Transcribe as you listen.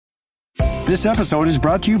This episode is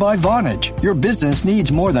brought to you by Vonage. Your business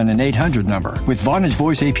needs more than an 800 number. With Vonage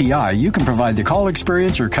Voice API, you can provide the call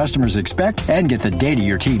experience your customers expect and get the data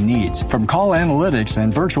your team needs. From call analytics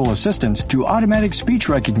and virtual assistants to automatic speech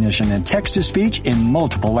recognition and text-to-speech in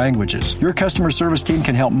multiple languages. Your customer service team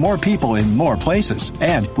can help more people in more places.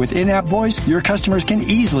 And with in-app voice, your customers can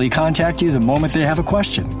easily contact you the moment they have a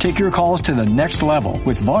question. Take your calls to the next level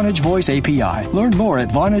with Vonage Voice API. Learn more at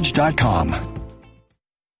Vonage.com.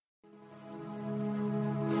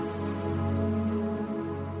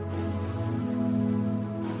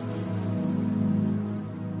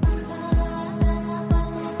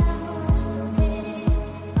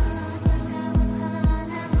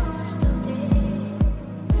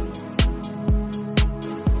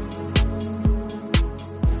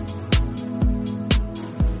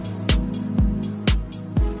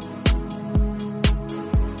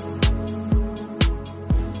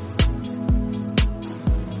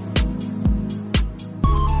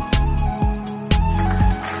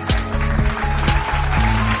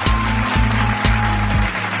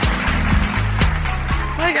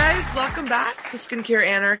 Skincare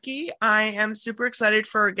Anarchy. I am super excited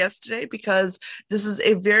for our guest today because this is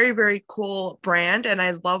a very, very cool brand and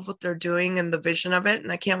I love what they're doing and the vision of it.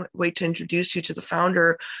 And I can't wait to introduce you to the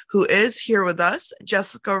founder who is here with us,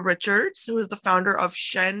 Jessica Richards, who is the founder of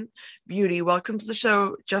SHEN Beauty. Welcome to the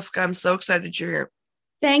show, Jessica. I'm so excited you're here.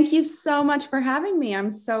 Thank you so much for having me.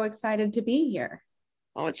 I'm so excited to be here.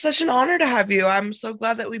 Oh, it's such an honor to have you. I'm so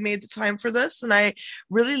glad that we made the time for this. And I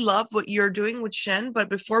really love what you're doing with SHEN. But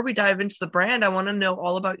before we dive into the brand, I want to know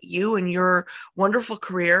all about you and your wonderful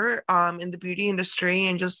career in the beauty industry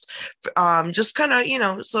and just kind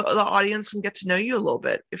of, so the audience can get to know you a little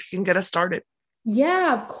bit, if you can get us started.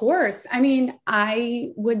 Yeah, of course. I mean,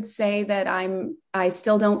 I would say that I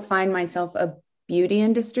still don't find myself a beauty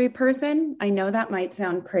industry person. I know that might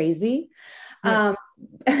sound crazy, but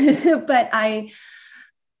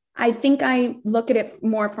I think I look at it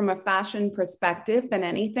more from a fashion perspective than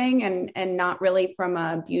anything and not really from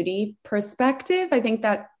a beauty perspective. I think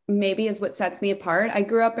that maybe is what sets me apart. I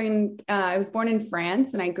was born in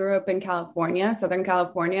France and I grew up in California, Southern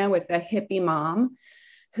California, with a hippie mom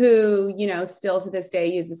who, still to this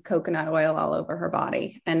day uses coconut oil all over her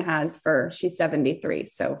body and has she's 73.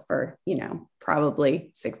 So for,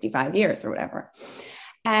 probably 65 years or whatever.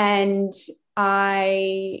 And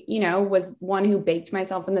I, was one who baked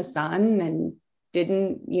myself in the sun and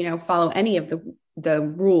didn't, follow any of the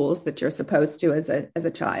rules that you're supposed to as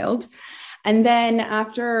a child. And then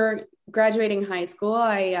after graduating high school,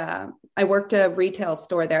 I worked a retail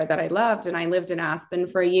store there that I loved. And I lived in Aspen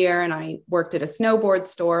for a year and I worked at a snowboard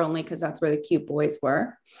store only because that's where the cute boys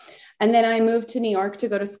were. And then I moved to New York to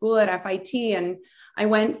go to school at FIT and I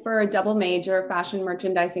went for a double major, fashion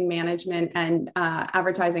merchandising management and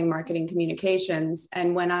advertising marketing communications.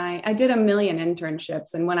 And when I did a million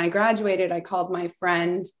internships. And when I graduated, I called my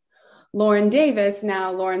friend, Lauren Davis,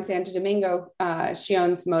 now Lauren Santo Domingo. She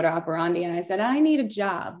owns Moda Operandi. And I said, I need a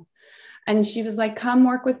job. And she was like, come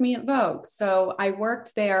work with me at Vogue. So I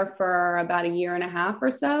worked there for about a year and a half or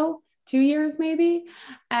so, 2 years maybe.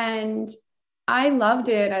 And I loved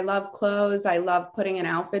it. I love clothes. I love putting an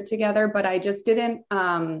outfit together, but I just didn't,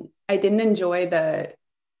 I didn't enjoy the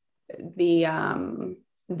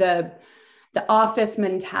office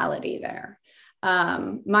mentality there.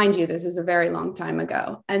 Mind you, this is a very long time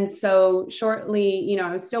ago. And so shortly,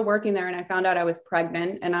 I was still working there and I found out I was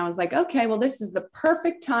pregnant and I was like, okay, well, this is the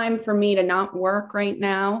perfect time for me to not work right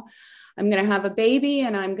now. I'm going to have a baby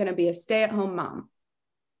and I'm going to be a stay-at-home mom.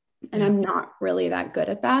 And I'm not really that good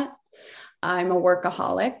at that. I'm a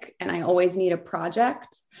workaholic and I always need a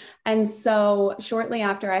project. And so shortly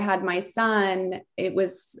after I had my son, it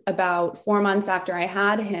was about 4 months after I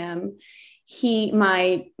had him,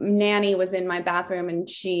 my nanny was in my bathroom and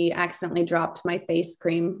she accidentally dropped my face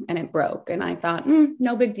cream and it broke. And I thought,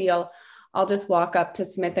 no big deal. I'll just walk up to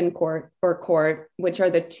Smith and Court, which are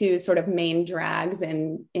the two sort of main drags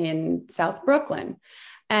in South Brooklyn.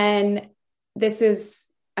 And this is,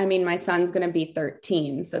 my son's going to be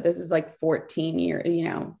 13. So this is like 14 years,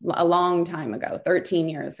 a long time ago, 13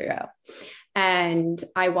 years ago. And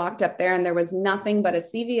I walked up there and there was nothing but a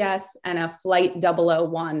CVS and a Flight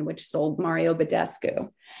 001, which sold Mario Badescu.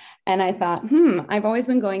 And I thought, I've always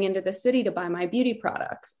been going into the city to buy my beauty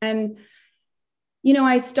products. And,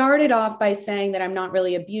 I started off by saying that I'm not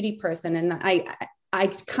really a beauty person. And I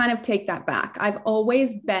kind of take that back. I've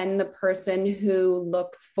always been the person who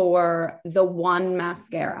looks for the one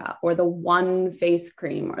mascara or the one face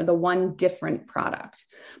cream or the one different product,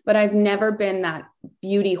 but I've never been that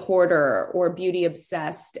beauty hoarder or beauty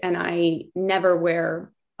obsessed. And I never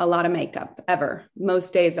wear a lot of makeup ever.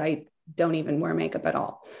 Most days I don't even wear makeup at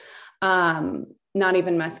all. Not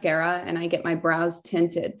even mascara. And I get my brows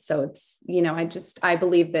tinted. So it's, I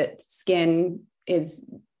believe that skin is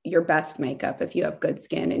your best makeup if you have good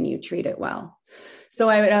skin and you treat it well. So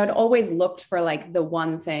I would always looked for like the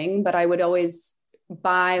one thing, but I would always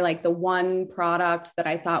buy like the one product that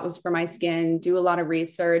I thought was for my skin, do a lot of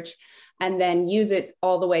research, and then use it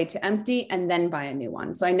all the way to empty and then buy a new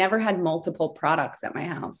one. So I never had multiple products at my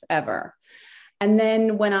house ever. And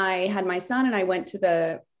then when I had my son and I went to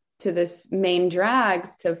this main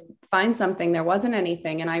drags to find something, there wasn't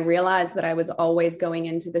anything. And I realized that I was always going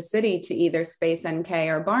into the city to either Space NK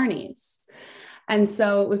or Barney's. And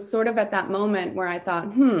so it was sort of at that moment where I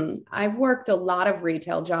thought, I've worked a lot of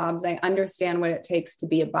retail jobs. I understand what it takes to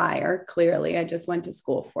be a buyer. Clearly, I just went to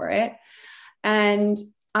school for it. And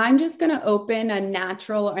I'm just going to open a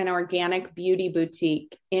natural and organic beauty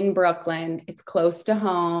boutique in Brooklyn. It's close to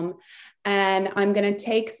home. And I'm going to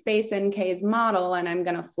take Space NK's model and I'm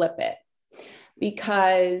going to flip it.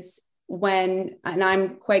 Because and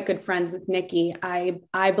I'm quite good friends with Nikki,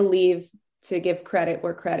 I believe to give credit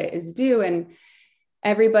where credit is due. And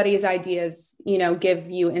everybody's ideas, give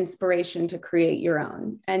you inspiration to create your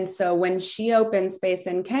own. And so when she opened Space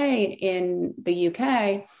NK in the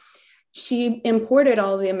UK, she imported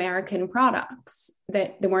all the American products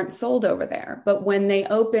that weren't sold over there. But when they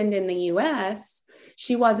opened in the US,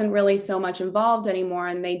 she wasn't really so much involved anymore.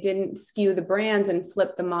 And they didn't skew the brands and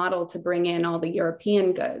flip the model to bring in all the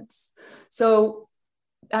European goods. So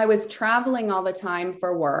I was traveling all the time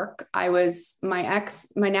for work. My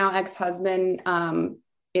now ex-husband,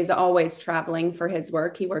 is always traveling for his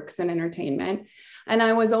work. He works in entertainment. And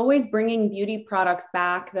I was always bringing beauty products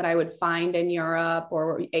back that I would find in Europe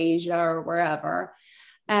or Asia or wherever.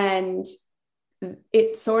 And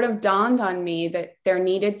it sort of dawned on me that there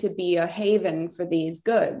needed to be a haven for these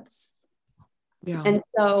goods. Yeah. And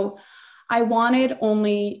so I wanted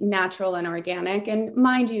only natural and organic. And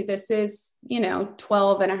mind you, this is,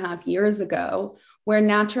 12 and a half years ago, where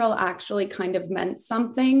natural actually kind of meant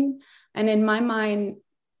something. And in my mind,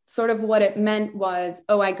 sort of what it meant was,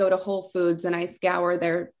 I go to Whole Foods and I scour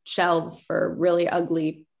their shelves for really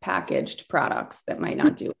ugly packaged products that might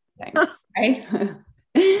not do anything, right?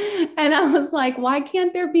 And I was like, why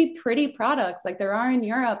can't there be pretty products like there are in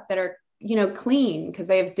Europe that are, clean, because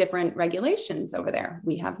they have different regulations over there.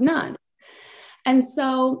 We have none. And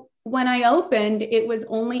so when I opened, it was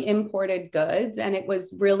only imported goods and it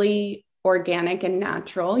was really organic and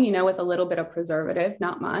natural, with a little bit of preservative,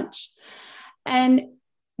 not much. And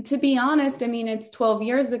to be honest, it's 12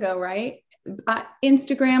 years ago, right?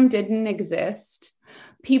 Instagram didn't exist.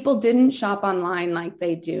 People didn't shop online like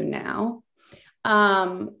they do now.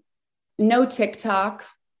 No TikTok,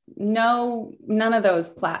 none of those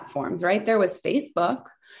platforms, right? There was Facebook.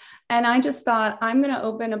 And I just thought, I'm going to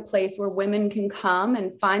open a place where women can come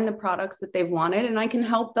and find the products that they've wanted, and I can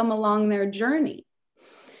help them along their journey.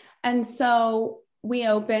 And so we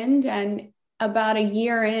opened, and about a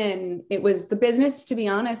year in, the business, to be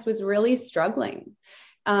honest, was really struggling.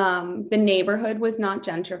 The neighborhood was not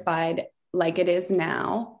gentrified like it is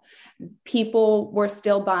now. People were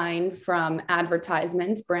still buying from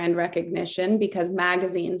advertisements, brand recognition, because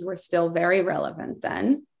magazines were still very relevant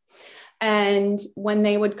then. And when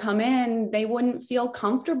they would come in, they wouldn't feel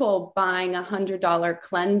comfortable buying $100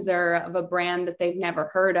 cleanser of a brand that they've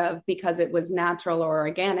never heard of because it was natural or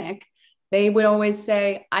organic. They would always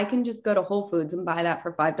say, I can just go to Whole Foods and buy that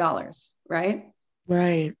for $5, right?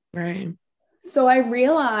 Right. So I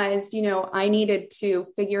realized, I needed to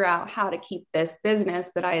figure out how to keep this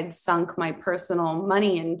business that I had sunk my personal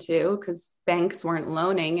money into, because banks weren't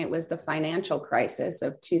loaning. It was the financial crisis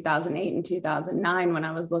of 2008 and 2009 when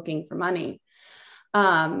I was looking for money.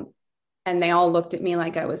 And they all looked at me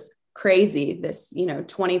like I was crazy. This,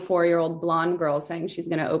 24-year-old blonde girl saying she's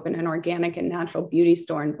going to open an organic and natural beauty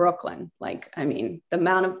store in Brooklyn. The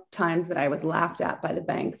amount of times that I was laughed at by the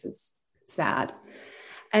banks is sad.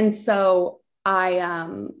 And so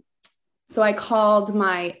I called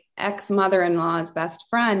my ex-mother-in-law's best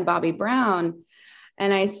friend, Bobby Brown.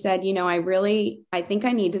 And I said, I think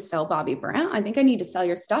I need to sell Bobby Brown. I think I need to sell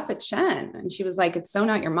your stuff at SHEN. And she was like, it's so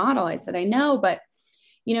not your model. I said, I know, but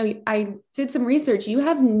I did some research. You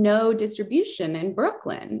have no distribution in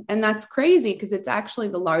Brooklyn. And that's crazy because it's actually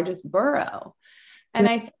the largest borough. And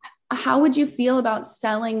I said, how would you feel about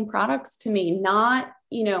selling products to me? Not,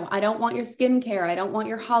 I don't want your skincare. I don't want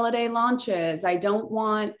your holiday launches. I don't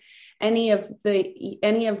want any of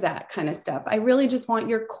that kind of stuff. I really just want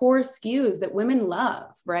your core SKUs that women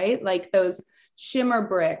love, right? Like those shimmer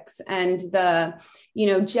bricks and the,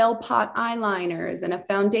 gel pot eyeliners and a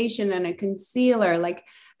foundation and a concealer,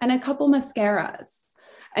 and a couple mascaras.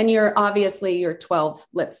 And your 12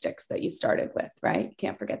 lipsticks that you started with, right? You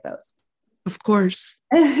can't forget those. Of course.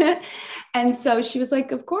 And so she was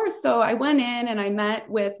like, of course. So I went in and I met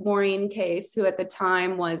with Maureen Case, who at the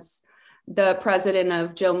time was the president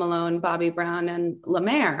of Joe Malone, Bobby Brown, and La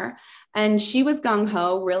Mer. And she was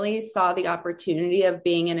gung-ho, really saw the opportunity of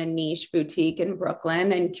being in a niche boutique in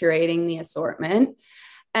Brooklyn and curating the assortment.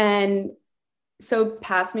 And so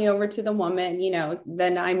passed me over to the woman,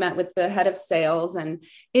 then I met with the head of sales, and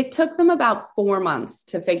it took them about 4 months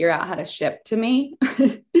to figure out how to ship to me.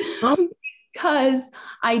 Because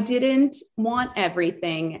I didn't want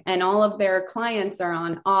everything, and all of their clients are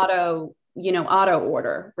on auto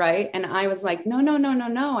order, right? And I was like, no,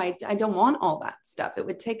 I don't want all that stuff. It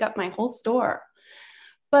would take up my whole store.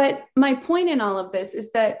 But my point in all of this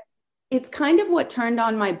is that it's kind of what turned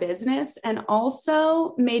on my business and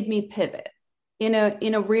also made me pivot in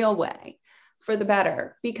a real way for the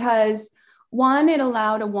better, because one, it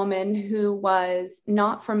allowed a woman who was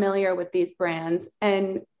not familiar with these brands.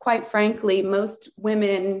 And quite frankly, most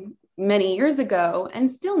women many years ago,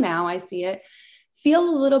 and still now I see it, feel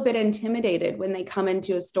a little bit intimidated when they come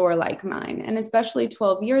into a store like mine. And especially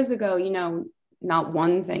 12 years ago, not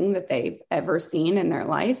one thing that they've ever seen in their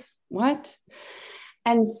life. What?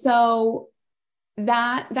 And so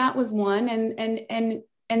that was one.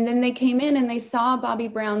 And then they came in and they saw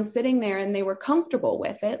Bobbi Brown sitting there and they were comfortable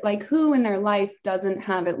with it. Like, who in their life doesn't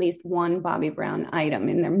have at least one Bobbi Brown item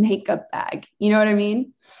in their makeup bag? You know what I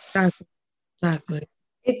mean? Exactly.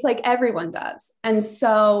 It's like everyone does. And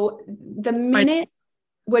so the minute,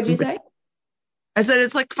 what'd you say? I said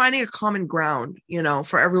it's like finding a common ground,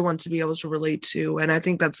 for everyone to be able to relate to. And I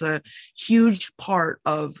think that's a huge part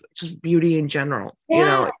of just beauty in general,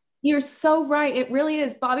 You're so right. It really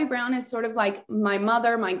is. Bobbi Brown is sort of like my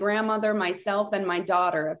mother, my grandmother, myself, and my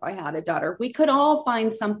daughter. If I had a daughter, we could all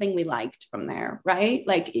find something we liked from there, right?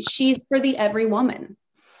 Like, she's for the every woman.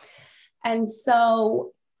 And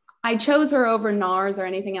so I chose her over NARS or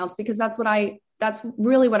anything else because that's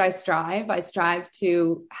really what I strive. I strive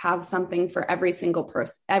to have something for every single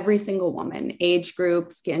person, every single woman, age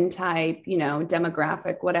group, skin type,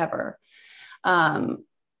 demographic, whatever.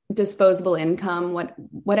 Disposable income,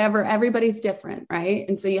 whatever, everybody's different, right?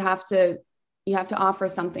 And so you have to offer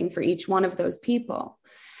something for each one of those people.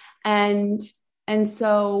 And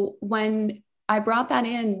so when I brought that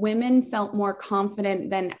in, women felt more confident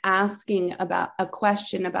than asking about a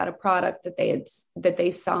question about a product that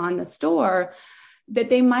they saw in the store that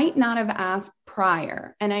they might not have asked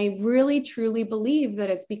prior. And I really truly believe that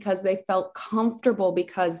it's because they felt comfortable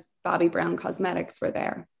because Bobbi Brown Cosmetics were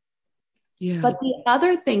there. Yeah. But the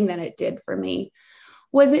other thing that it did for me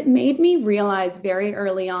was it made me realize very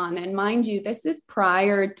early on, and mind you, this is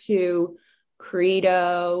prior to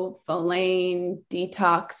Credo, Folane,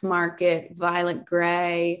 Detox Market, Violet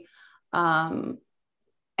Grey,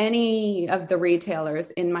 any of the retailers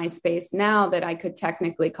in my space now that I could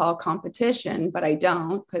technically call competition, but I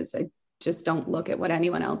don't, because I just don't look at what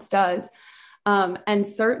anyone else does. And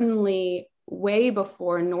certainly way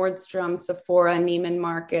before Nordstrom, Sephora, Neiman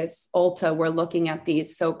Marcus, Ulta were looking at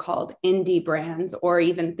these so-called indie brands, or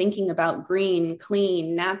even thinking about green,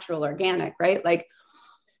 clean, natural, organic, right? Like,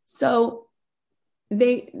 so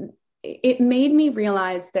it made me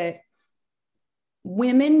realize that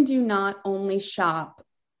women do not only shop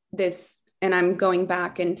this, and I'm going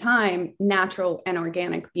back in time, natural and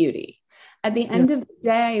organic beauty. At the end of the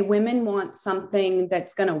day, women want something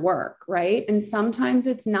that's going to work, right? And sometimes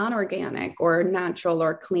it's not organic or natural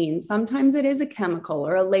or clean. Sometimes it is a chemical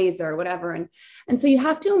or a laser or whatever. And so you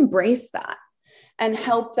have to embrace that and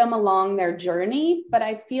help them along their journey. But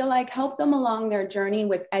I feel like help them along their journey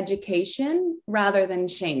with education rather than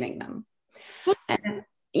shaming them. And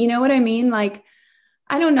you know what I mean? Like,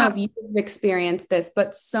 I don't know if you've experienced this,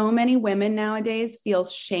 but so many women nowadays feel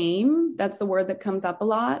shame. That's the word that comes up a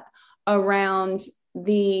lot around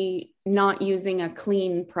the not using a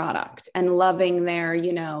clean product and loving their,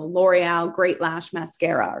 L'Oreal Great Lash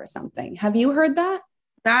Mascara or something. Have you heard that?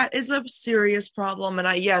 That is a serious problem.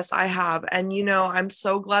 And yes, I have. And, I'm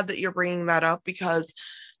so glad that you're bringing that up, because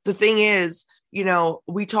the thing is,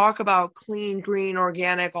 we talk about clean, green,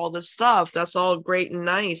 organic, all this stuff. That's all great and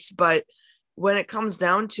nice. But when it comes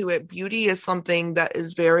down to it, beauty is something that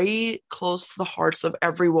is very close to the hearts of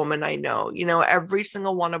every woman I know. Every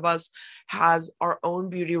single one of us has our own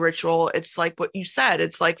beauty ritual. It's like what you said.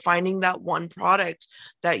 It's like finding that one product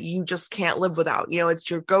that you just can't live without.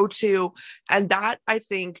 It's your go-to. And that, I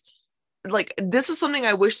think, like, this is something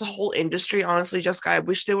I wish the whole industry, honestly, Jessica, I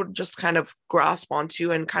wish they would just kind of grasp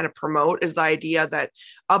onto and kind of promote, is the idea that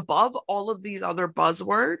above all of these other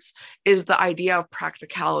buzzwords is the idea of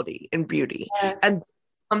practicality in beauty. Yes. And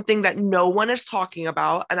something that no one is talking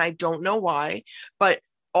about, and I don't know why, but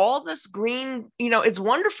all this green, it's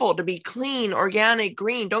wonderful to be clean, organic,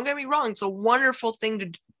 green. Don't get me wrong. It's a wonderful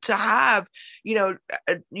thing to have,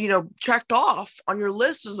 checked off on your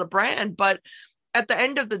list as a brand. But at the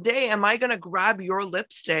end of the day, am I going to grab your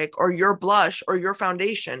lipstick or your blush or your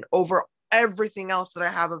foundation over everything else that I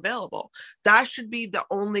have available? That should be the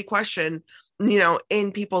only question,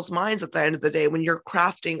 in people's minds at the end of the day when you're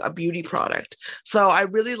crafting a beauty product. So I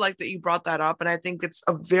really like that you brought that up. And I think it's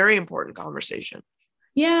a very important conversation.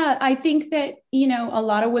 Yeah, I think that, a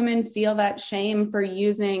lot of women feel that shame for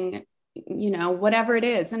using, whatever it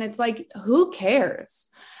is. And it's like, who cares?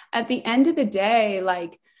 At the end of the day,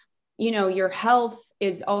 like, your health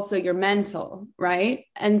is also your mental, right?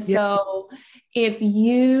 And so if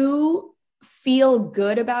you feel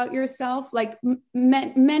good about yourself, like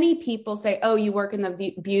many people say, oh, you work in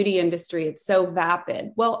the beauty industry, it's so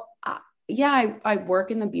vapid. Well, I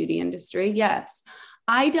work in the beauty industry. Yes.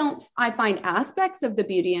 I find aspects of the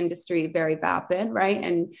beauty industry very vapid,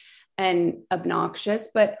 right? And obnoxious,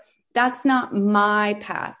 but that's not my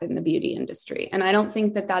path in the beauty industry. And I don't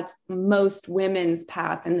think that that's most women's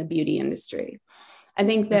path in the beauty industry. I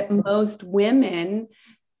think that most women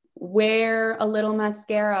wear a little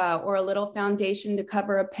mascara or a little foundation to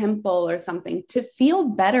cover a pimple or something to feel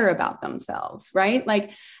better about themselves, right?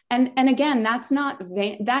 Like, and again, that's not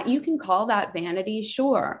that you can call that vanity,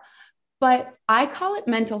 sure. But I call it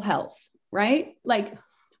mental health, right? Like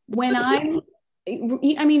when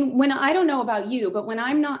when I don't know about you, but when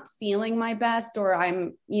I'm not feeling my best, or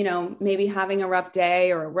I'm, maybe having a rough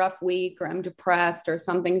day or a rough week, or I'm depressed or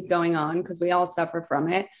something's going on, because we all suffer from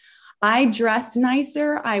it, I dress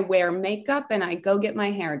nicer, I wear makeup, and I go get my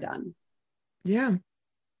hair done. Yeah.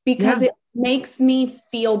 Because it makes me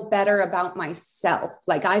feel better about myself.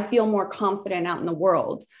 Like I feel more confident out in the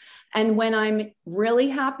world. And when I'm really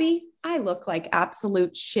happy, I look like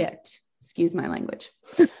absolute shit. Excuse my language.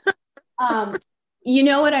 You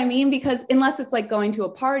know what I mean? Because unless it's like going to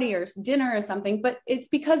a party or dinner or something, but it's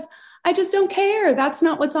because I just don't care. That's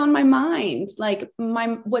not what's on my mind. Like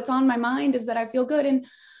what's on my mind is that I feel good. And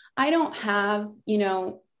I don't have,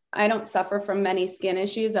 I don't suffer from many skin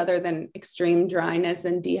issues other than extreme dryness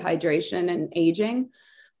and dehydration and aging.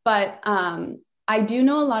 But I do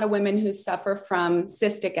know a lot of women who suffer from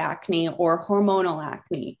cystic acne or hormonal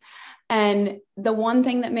acne. And the one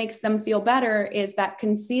thing that makes them feel better is that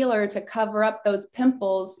concealer to cover up those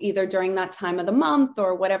pimples, either during that time of the month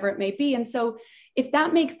or whatever it may be. And so if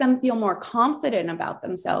that makes them feel more confident about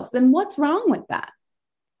themselves, then what's wrong with that?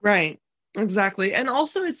 Right. Exactly. And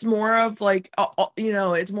also it's more of like,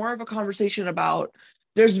 it's more of a conversation about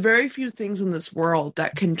there's very few things in this world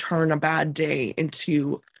that can turn a bad day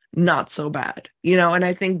into not so bad, and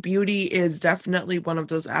I think beauty is definitely one of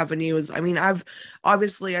those avenues. I mean, I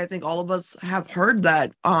think all of us have heard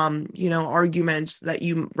that, arguments that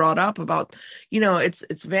you brought up about,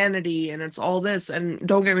 it's vanity and it's all this. And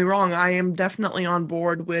don't get me wrong, I am definitely on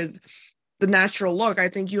board with the natural look. I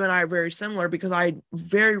think you and I are very similar because I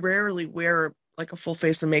very rarely wear like a full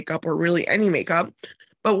face of makeup or really any makeup.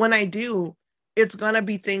 But when I do, it's going to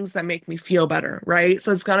be things that make me feel better, right?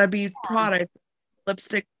 So it's going to be product,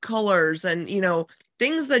 lipstick colors, and,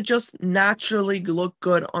 things that just naturally look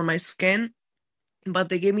good on my skin, but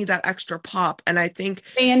they give me that extra pop. And I think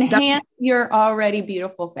they enhance your already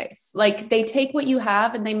beautiful face. Like they take what you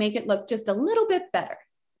have and they make it look just a little bit better.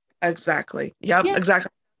 Exactly. Yep, yeah.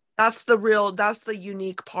 Exactly. That's the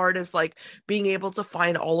unique part, is like being able to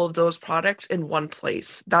find all of those products in one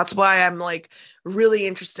place. That's why I'm like really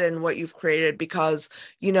interested in what you've created, because,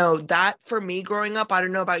 that for me growing up, I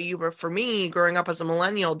don't know about you, but for me growing up as a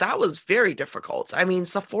millennial, that was very difficult. I mean,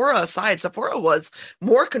 Sephora aside, Sephora was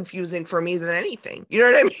more confusing for me than anything. You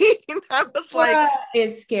know what I mean? I was Sephora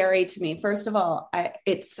is scary to me. First of all,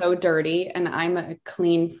 it's so dirty, and I'm a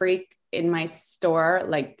clean freak in my store.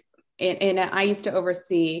 Like, and I used to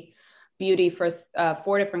oversee beauty for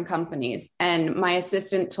 4 different companies. And my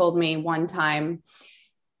assistant told me one time,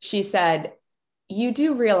 she said, you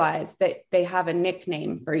do realize that they have a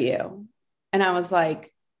nickname for you. And I was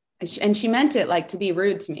like, and she meant it like to be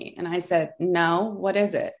rude to me. And I said, no, what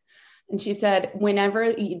is it? And she said,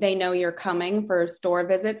 whenever they know you're coming for store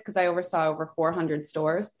visits, because I oversaw over 400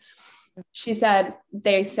 stores, she said,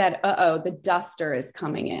 they said, uh-oh, the duster is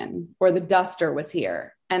coming in, or the duster was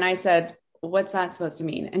here. And I said, what's that supposed to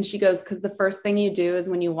mean? And she goes, because the first thing you do is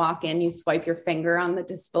when you walk in, you swipe your finger on the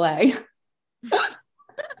display. And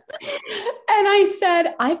I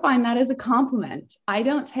said, I find that as a compliment. I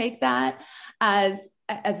don't take that as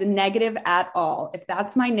as a negative at all. If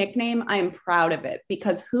that's my nickname, I am proud of it,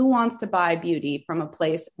 because who wants to buy beauty from a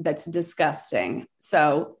place that's disgusting?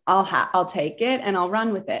 So I'll take it and I'll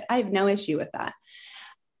run with it. I have no issue with that.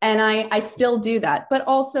 And I still do that. But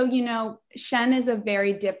also, SHEN is a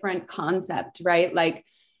very different concept, right? Like,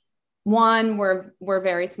 one, we're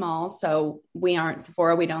very small, so we aren't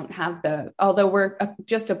Sephora. We don't have although we're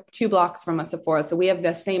just 2 blocks from a Sephora, so we have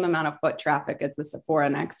the same amount of foot traffic as the Sephora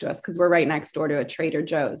next to us, because we're right next door to a Trader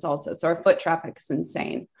Joe's also. So our foot traffic is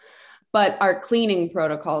insane, but our cleaning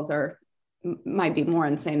protocols might be more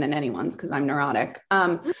insane than anyone's, because I'm neurotic.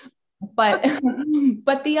 But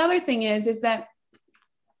the other thing is that,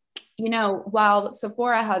 while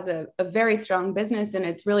Sephora has a very strong business and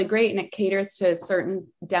it's really great and it caters to a certain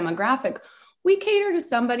demographic, we cater to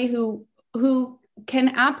somebody who can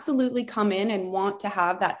absolutely come in and want to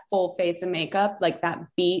have that full face of makeup, like that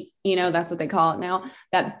beat, that's what they call it now,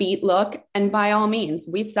 that beat look. And by all means,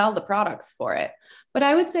 we sell the products for it. But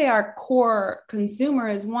I would say our core consumer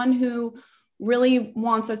is one who really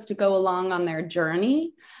wants us to go along on their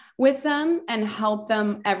journey with them and help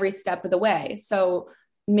them every step of the way. So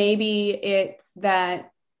maybe it's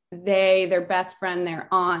that their best friend, their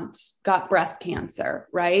aunt, got breast cancer,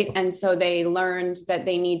 right? And so they learned that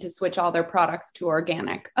they need to switch all their products to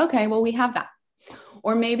organic. Okay, well, we have that.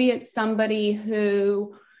 Or maybe it's somebody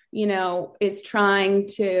who, is trying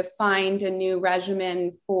to find a new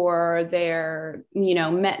regimen for their,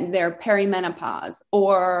 their perimenopause,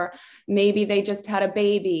 or maybe they just had a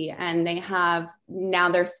baby and now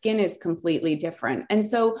their skin is completely different. And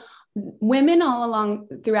so women all along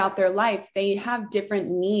throughout their life, they have different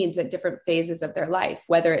needs at different phases of their life,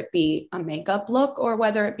 whether it be a makeup look or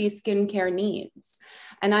whether it be skincare needs.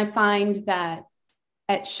 And I find that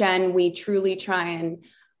at SHEN, we truly try and,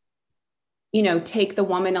 take the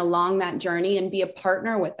woman along that journey and be a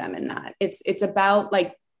partner with them in that. It's about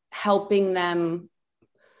like helping them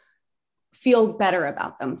feel better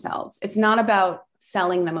about themselves. It's not about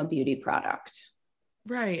selling them a beauty product.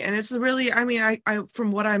 Right. And it's really, I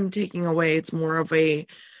from what I'm taking away, it's more of an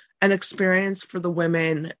experience for the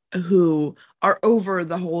women who are over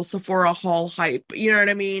the whole Sephora haul hype, you know what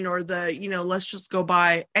I mean? Or let's just go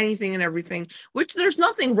buy anything and everything, which there's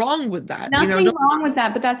nothing wrong with that. Nothing wrong with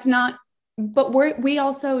that, but that's not, but we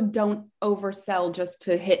also don't oversell just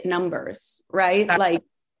to hit numbers, right? Like,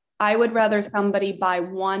 I would rather somebody buy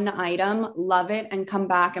one item, love it, and come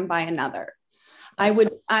back and buy another. I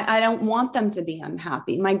don't want them to be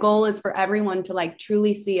unhappy. My goal is for everyone to like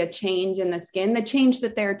truly see a change in the skin, the change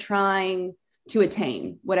that they're trying to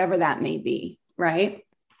attain, whatever that may be. Right.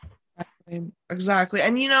 Exactly.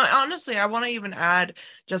 And, honestly, I want to even add,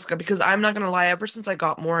 Jessica, because I'm not going to lie, ever since I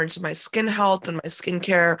got more into my skin health and my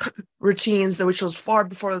skincare routines, which was far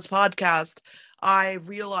before this podcast, I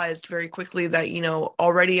realized very quickly that,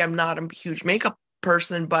 already I'm not a huge makeup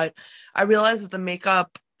person, but I realized that the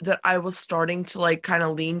makeup that I was starting to like kind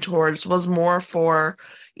of lean towards was more for,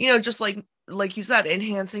 just like you said,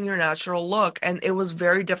 enhancing your natural look. And it was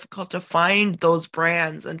very difficult to find those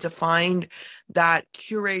brands and to find that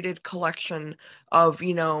curated collection of,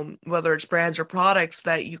 whether it's brands or products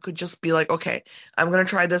that you could just be like, okay, I'm going to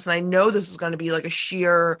try this. And I know this is going to be like a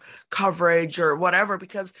sheer coverage or whatever,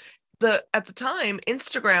 because at the time,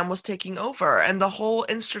 Instagram was taking over, and the whole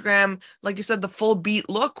Instagram, like you said, the full beat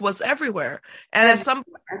look was everywhere. And as some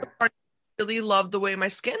really loved the way my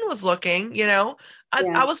skin was looking,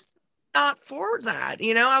 I was not for that.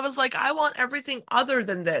 I was like, I want everything other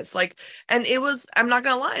than this. Like, and it was, I'm not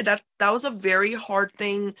gonna lie, that was a very hard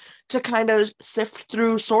thing to kind of sort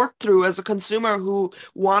through as a consumer who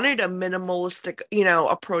wanted a minimalistic,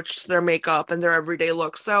 approach to their makeup and their everyday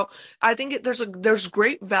look. So I think there's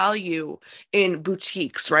great value in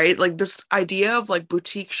boutiques, right? Like, this idea of like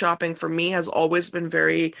boutique shopping for me has always been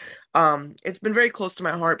very it's been very close to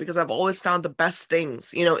my heart, because I've always found the best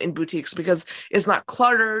things, in boutiques, because it's not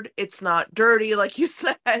cluttered, it's not dirty, like you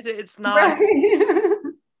said, it's not, right.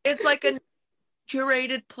 It's like a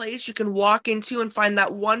curated place you can walk into and find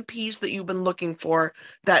that one piece that you've been looking for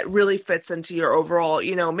that really fits into your overall,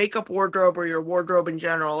 makeup wardrobe or your wardrobe in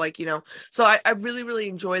general, like, so I really, really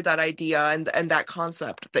enjoyed that idea and that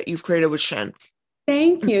concept that you've created with SHEN.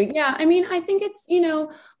 Thank you. Yeah. I mean, I think it's,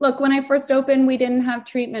 look, when I first opened, we didn't have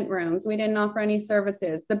treatment rooms. We didn't offer any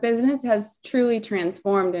services. The business has truly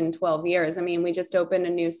transformed in 12 years. I mean, we just opened a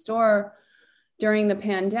new store during the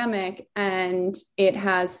pandemic, and it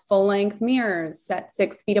has full length mirrors set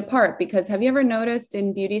 6 feet apart, because have you ever noticed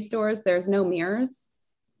in beauty stores, there's no mirrors?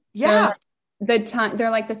 Yeah.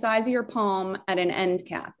 They're like the size of your palm at an end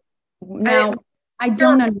cap. Now, I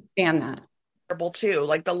don't understand that. terrible too.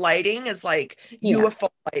 Like the lighting is like Yeah. UFO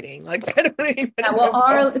lighting. Like I don't even Yeah, well,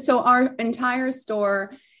 know. our entire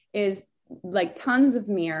store is like tons of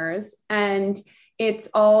mirrors, and it's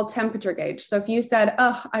all temperature gauge. So if you said,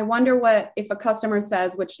 "Oh, I wonder what," if a customer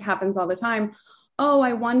says, which happens all the time, "Oh,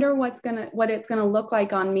 I wonder what it's gonna look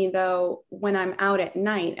like on me though when I'm out at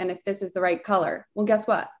night, and if this is the right color." Well, guess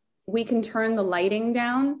what? We can turn the lighting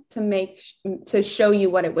down to show you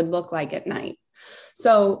what it would look like at night.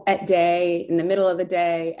 So at day, in the middle of the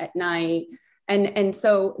day, at night. And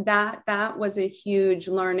so that was a huge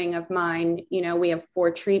learning of mine. You know, we have 4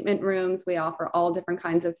 treatment rooms. We offer all different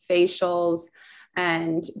kinds of facials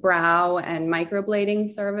and brow and microblading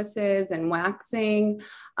services and waxing.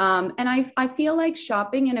 And I feel like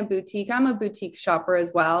shopping in a boutique, I'm a boutique shopper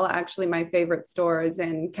as well. Actually, my favorite store is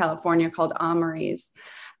in California called Amory's.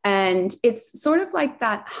 And it's sort of like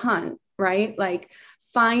that hunt, right? Like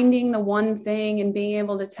finding the one thing and being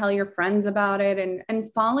able to tell your friends about it,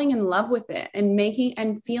 and falling in love with it,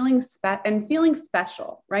 and feeling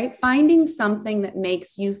special, right? Finding something that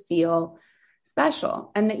makes you feel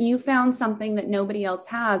special, and that you found something that nobody else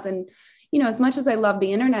has. And, you know, as much as I love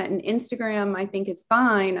the internet and Instagram, I think is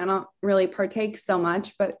fine. I don't really partake so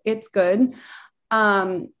much, but it's good.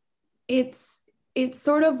 It's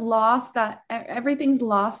sort of lost that, everything's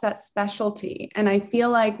lost that specialty. And I feel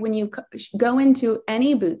like when you go into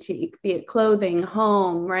any boutique, be it clothing,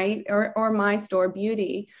 home, right, or my store,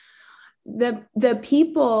 beauty, the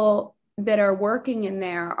people that are working in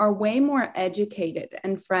there are way more educated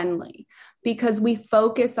and friendly, because we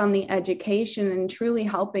focus on the education and truly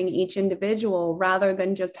helping each individual, rather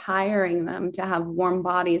than just hiring them to have warm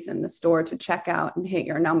bodies in the store to check out and hit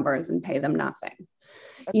your numbers and pay them nothing.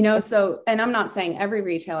 You know, so, and I'm not saying every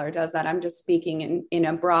retailer does that. I'm just speaking in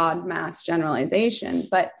a broad mass generalization.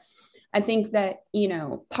 But I think that, you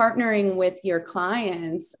know, partnering with your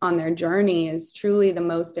clients on their journey is truly the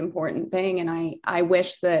most important thing. And I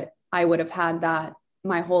wish that I would have had that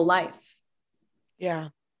my whole life. Yeah.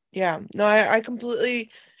 Yeah. No, I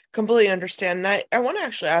completely understand. And I want to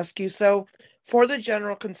actually ask you, so for the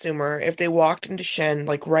general consumer, if they walked into Shen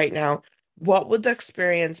like right now, what would the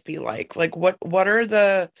experience be like? Like what are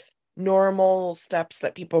the normal steps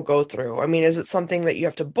that people go through? I mean, is it something that you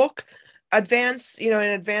have to book in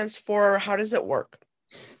advance for? How does it work?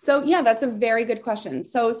 So yeah, that's a very good question.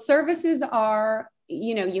 So services are,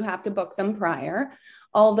 you know, you have to book them prior,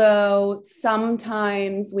 although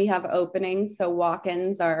sometimes we have openings. So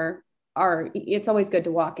walk-ins are it's always good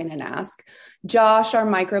to walk in and ask. Josh, our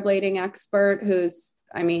microblading expert, who's,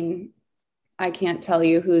 I mean, I can't tell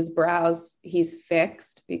you whose brows he's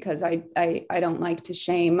fixed, because I don't like to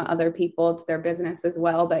shame other people. It's their business as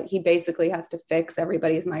well. But he basically has to fix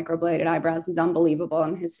everybody's microbladed eyebrows. He's unbelievable.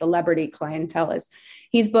 And his celebrity clientele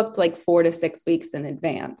he's booked like 4 to 6 weeks in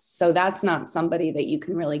advance. So that's not somebody that you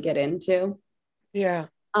can really get into. Yeah.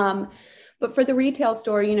 But for the retail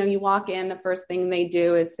store, you know, you walk in, the first thing they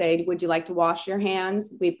do is say, would you like to wash your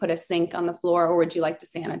hands? We put a sink on the floor, or would you like to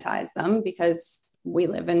sanitize them? Because we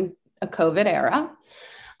live in a COVID era.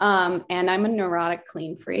 And I'm a neurotic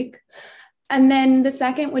clean freak. And then the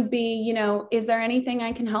second would be, you know, is there anything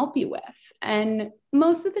I can help you with? And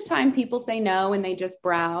most of the time people say no, and they just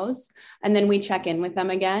browse, and then we check in with them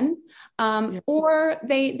again. Or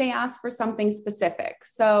they ask for something specific.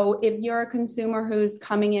 So if you're a consumer who's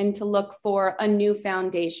coming in to look for a new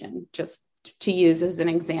foundation, just to use as an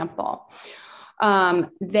example,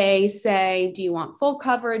 they say, do you want full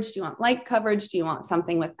coverage? Do you want light coverage? Do you want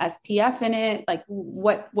something with SPF in it? Like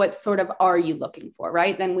what sort of are you looking for?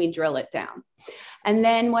 Right. Then we drill it down. And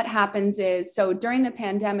then what happens is, so during the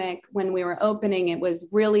pandemic, when we were opening, it was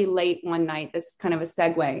really late one night. This is kind of a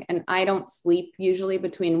segue. And I don't sleep usually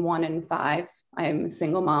between 1 and 5. I'm a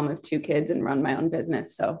single mom of 2 kids and run my own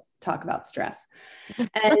business. So talk about stress.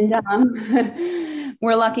 And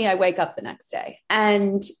we're lucky I wake up the next day.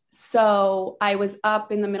 And so I was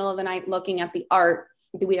up in the middle of the night looking at the art.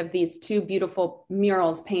 We have these 2 beautiful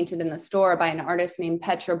murals painted in the store by an artist named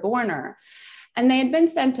Petra Borner. And they had been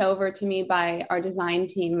sent over to me by our design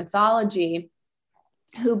team, Mythology,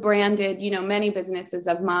 who branded, you know, many businesses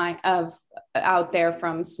of out there,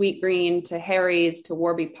 from Sweet Green to Harry's to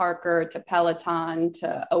Warby Parker to Peloton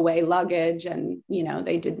to Away Luggage. And, you know,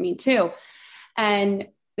 they did me too. And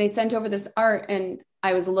they sent over this art, and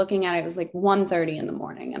I was looking at it. It was like 1:30 in the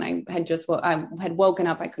morning, and I had woken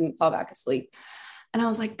up. I couldn't fall back asleep. And I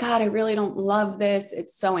was like, God, I really don't love this.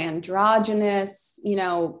 It's so androgynous. You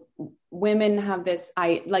know, women have this,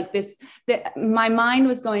 my mind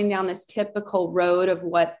was going down this typical road of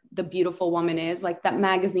what the beautiful woman is, like that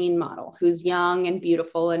magazine model who's young and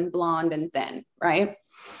beautiful and blonde and thin, right?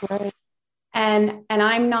 Right. And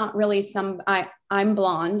I'm not really I'm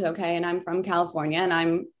blonde, okay, and I'm from California, and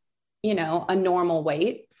I'm, a normal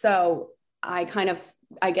weight. So I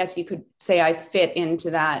guess you could say I fit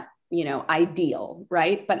into that, ideal,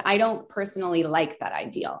 right? But I don't personally like that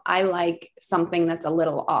ideal. I like something that's a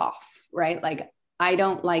little off, right? Like I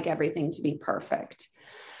don't like everything to be perfect.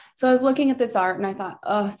 So I was looking at this art and I thought,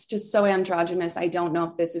 oh, it's just so androgynous. I don't know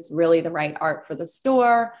if this is really the right art for the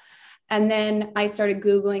store. And then I started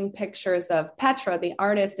Googling pictures of Petra, the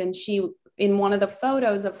artist, and she, in one of the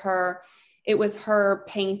photos of her, it was her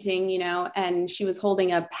painting, and she was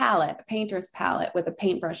holding a palette, a painter's palette with a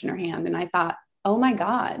paintbrush in her hand. And I thought, oh my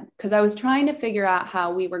God, because I was trying to figure out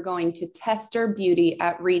how we were going to test her beauty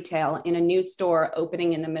at retail in a new store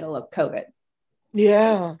opening in the middle of COVID.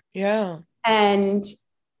 Yeah, yeah. And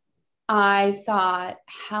I thought,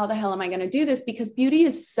 how the hell am I going to do this? Because beauty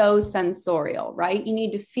is so sensorial, right? You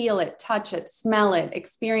need to feel it, touch it, smell it,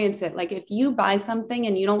 experience it. Like if you buy something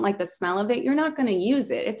and you don't like the smell of it, you're not going to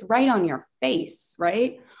use it. It's right on your face,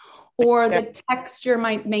 right? Or the texture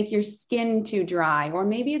might make your skin too dry, or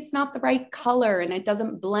maybe it's not the right color and it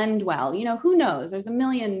doesn't blend well. Who knows? There's a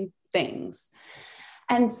million things.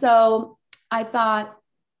 And so I thought,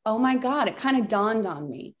 oh my God, it kind of dawned on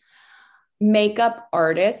me. Makeup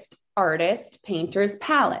artist, painter's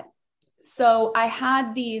palette. So I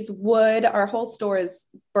had these wood, our whole store is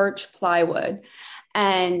birch plywood,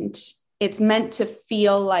 and it's meant to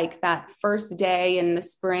feel like that first day in the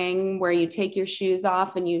spring where you take your shoes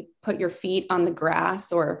off and you put your feet on the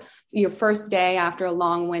grass, or your first day after a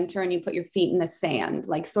long winter and you put your feet in the sand,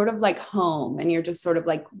 like sort of like home, and you're just sort of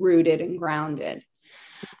like rooted and grounded.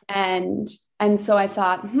 And so I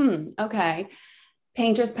thought, okay,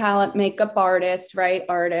 painter's palette, makeup artist, right?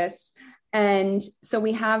 Artist. And so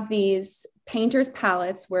we have these painter's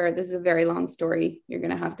palettes where this is a very long story. You're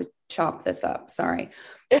going to have to chop this up. Sorry.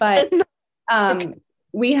 But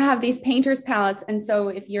we have these painter's palettes. And so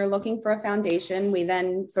if you're looking for a foundation, we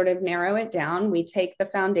then sort of narrow it down. We take the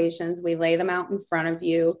foundations, we lay them out in front of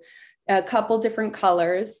you, a couple different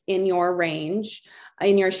colors in your range,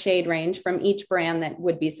 in your shade range from each brand that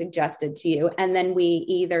would be suggested to you. And then we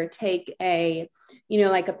either take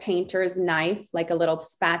like a painter's knife, like a little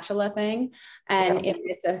spatula thing. And if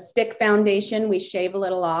it's a stick foundation, we shave a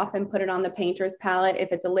little off and put it on the painter's palette.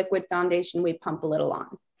 If it's a liquid foundation, we pump a little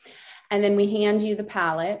on. And then we hand you the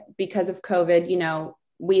palette. Because of COVID,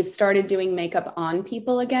 we've started doing makeup on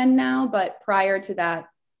people again now, but prior to that,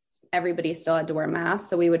 everybody still had to wear masks.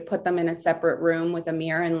 So we would put them in a separate room with a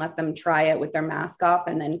mirror and let them try it with their mask off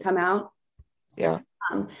and then come out. Yeah.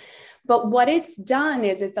 But what it's done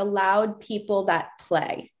is it's allowed people that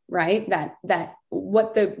play, right? That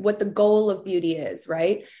what the goal of beauty is,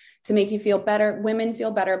 right? To make you feel better, women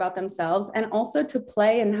feel better about themselves, and also to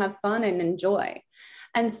play and have fun and enjoy.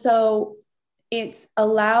 And so it's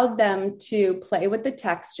allowed them to play with the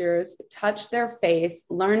textures, touch their face,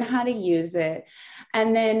 learn how to use it,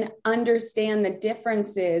 and then understand the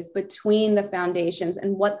differences between the foundations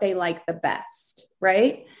and what they like the best,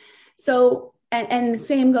 right? So, and the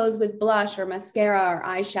same goes with blush or mascara or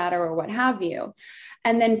eyeshadow or what have you.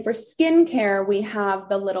 And then for skincare, we have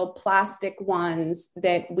the little plastic ones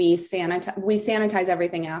that we sanitize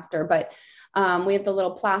everything after, but we have the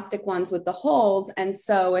little plastic ones with the holes. And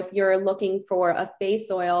so if you're looking for a face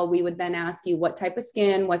oil, we would then ask you what type of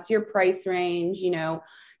skin, what's your price range?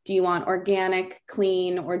 Do you want organic,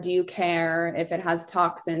 clean, or do you care if it has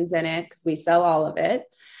toxins in it? Because we sell all of it.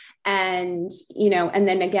 And, and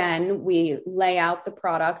then again, we lay out the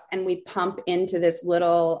products and we pump into this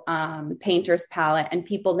little painter's palette, and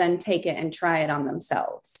people then take it and try it on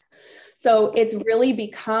themselves. So it's really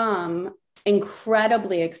become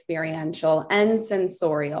incredibly experiential and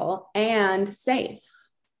sensorial and safe.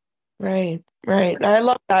 Right. And I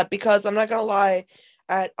love that, because I'm not going to lie,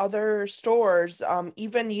 at other stores,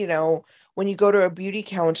 even, when you go to a beauty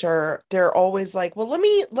counter, they're always like, well,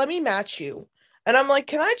 let me match you. And I'm like,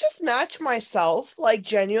 can I just match myself? Like,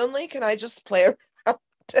 genuinely, can I just play around?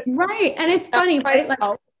 Right. And it's funny, right? Like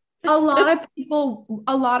a lot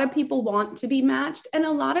of people want to be matched, and a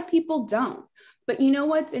lot of people don't. But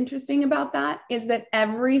what's interesting about that is that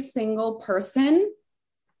every single person,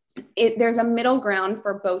 there's a middle ground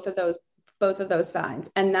for both of those sides.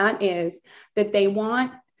 And that is that they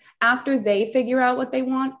want, after they figure out what they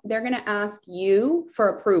want, they're going to ask you for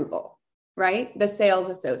approval. Right? The sales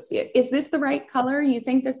associate. Is this the right color? You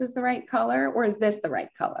think this is the right color? Or is this the right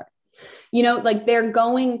color? Like they're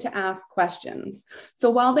going to ask questions. So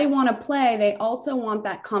while they want to play, they also want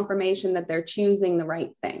that confirmation that they're choosing the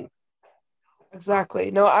right thing.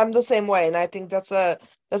 Exactly. No, I'm the same way. And I think that's a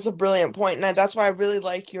brilliant point. And that's why I really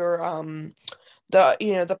like your,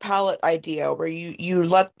 the palette idea where you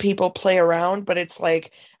let people play around, but it's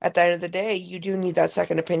like at the end of the day, you do need that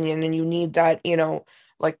second opinion, and you need that,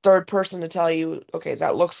 like third person to tell you, okay,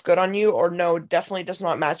 that looks good on you, or no, definitely does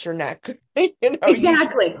not match your neck. You should,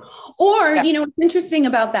 Exactly. Or, yeah, what's interesting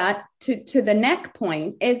about that to the neck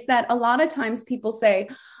point is that a lot of times people say,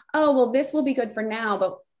 oh, well, this will be good for now,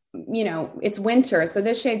 but it's winter. So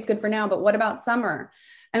this shade's good for now, but what about summer?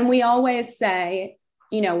 And we always say,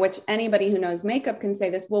 which anybody who knows makeup can say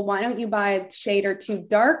this, well, why don't you buy a shade or two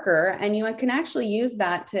darker? And you can actually use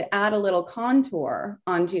that to add a little contour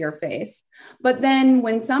onto your face. But then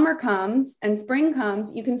when summer comes and spring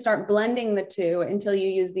comes, you can start blending the two until you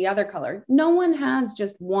use the other color. No one has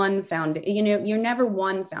just one foundation. You're never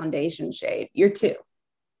one foundation shade. You're two.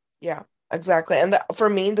 yeah, exactly. And for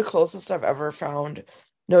me, the closest I've ever found,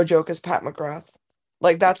 no joke, is Pat McGrath.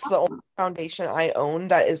 Like that's the only foundation I own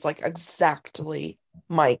that is like exactly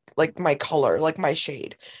my color, like my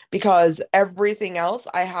shade. Because everything else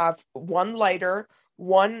I have one lighter,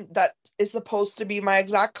 one that is supposed to be my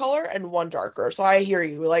exact color, and one darker. So I hear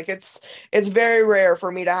you. Like it's very rare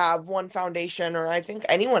for me to have one foundation, or I think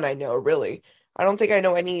anyone I know really. I don't think I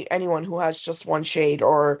know anyone who has just one shade,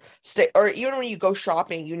 or stay, or even when you go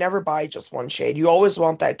shopping, you never buy just one shade. You always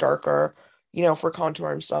want that darker, for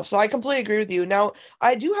contour and stuff. So I completely agree with you. Now,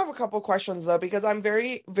 I do have a couple questions though, because I'm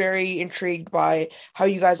very, very intrigued by how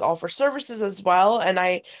you guys offer services as well. And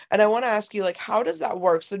I want to ask you, like, how does that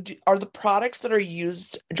work? So are the products that are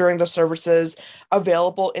used during the services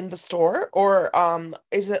available in the store, or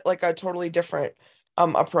is it like a totally different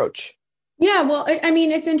approach? Yeah, well, I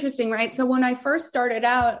mean, it's interesting, right? So when I first started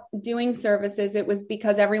out doing services, it was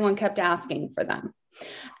because everyone kept asking for them.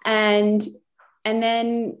 And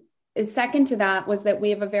then second to that was that we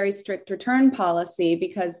have a very strict return policy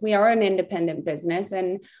because we are an independent business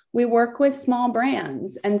and we work with small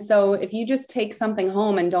brands. And so if you just take something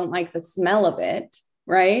home and don't like the smell of it,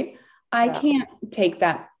 right? I Yeah. can't take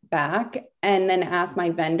that back and then ask my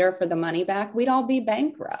vendor for the money back. We'd all be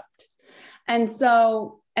bankrupt. And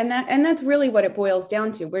so that's really what it boils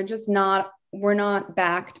down to. We're not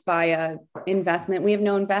backed by a investment. We have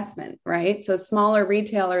no investment, right? So smaller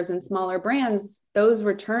retailers and smaller brands, those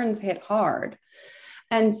returns hit hard.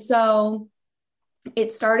 And so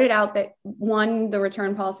it started out that one, the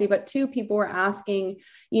return policy, but two, people were asking,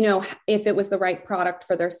 if it was the right product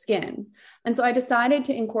for their skin. And so I decided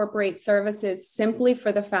to incorporate services simply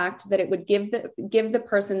for the fact that it would give the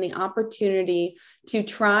person the opportunity to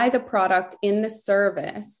try the product in the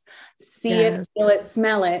service, see it, feel it,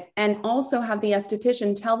 smell it, and also have the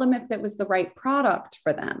esthetician tell them if it was the right product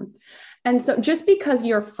for them. And so just because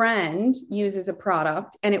your friend uses a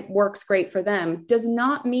product and it works great for them does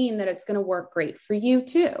not mean that it's going to work great for you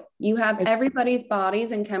too. You have everybody's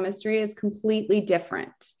bodies and chemistry is completely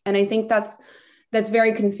different. And I think that's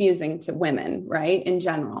very confusing to women, right? In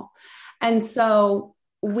general. And so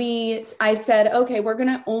I said, okay, we're going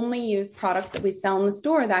to only use products that we sell in the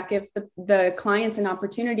store. That gives the clients an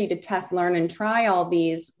opportunity to test, learn, and try all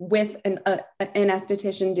these with an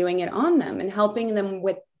esthetician doing it on them and helping them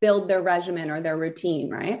build their regimen or their routine,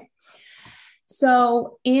 right?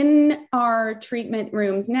 So in our treatment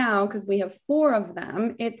rooms now, because we have 4 of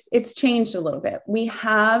them, it's changed a little bit. We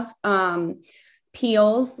have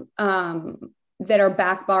peels that are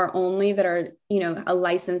back bar only, that are, a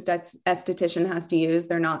licensed esthetician has to use.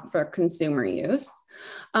 They're not for consumer use.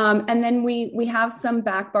 And then we have some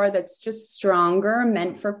back bar that's just stronger,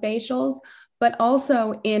 meant for facials, but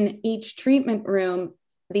also in each treatment room,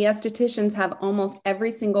 the estheticians have almost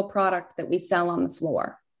every single product that we sell on the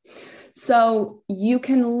floor. So you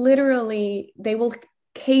can they will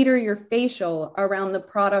cater your facial around the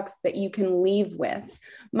products that you can leave with.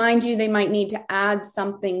 Mind you, they might need to add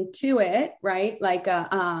something to it, right? Like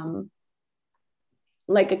a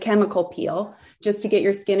chemical peel just to get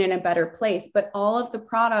your skin in a better place. But all of the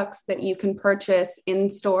products that you can purchase in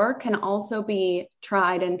store can also be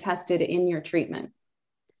tried and tested in your treatment.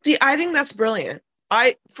 See, I think that's brilliant.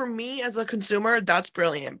 For me as a consumer, that's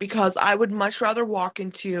brilliant, because I would much rather walk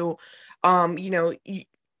into,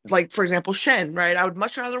 like for example, SHEN, right? I would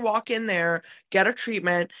much rather walk in there, get a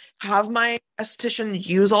treatment, have my esthetician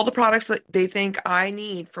use all the products that they think I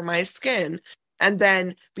need for my skin, and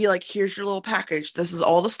then be like, here's your little package. This is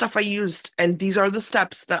all the stuff I used, and these are the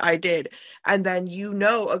steps that I did. And then you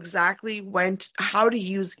know exactly how to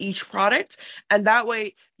use each product. And that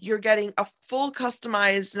way you're getting a full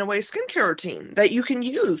customized, in a way, skincare routine that you can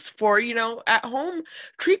use for, at home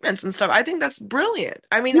treatments and stuff. I think that's brilliant.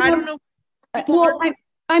 I mean, I don't know. People Well, are.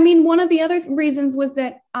 I mean, one of the other reasons was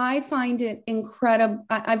that I find it incredible.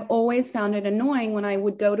 I've always found it annoying when I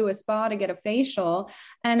would go to a spa to get a facial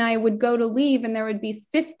and I would go to leave and there would be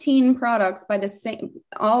 15 products by the same,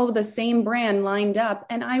 all of the same brand lined up.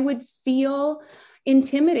 And I would feel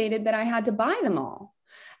intimidated that I had to buy them all.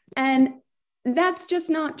 And that's just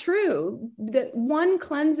not true. The one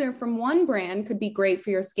cleanser from one brand could be great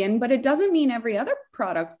for your skin, but it doesn't mean every other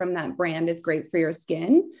product from that brand is great for your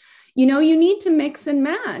skin. You know, you need to mix and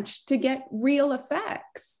match to get real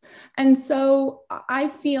effects. And so I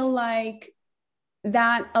feel like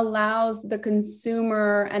that allows the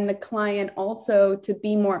consumer and the client also to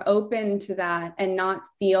be more open to that and not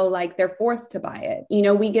feel like they're forced to buy it. You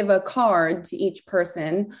know, we give a card to each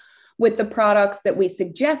person with the products that we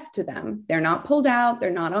suggest to them. They're not pulled out,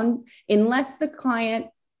 they're not on, unless the client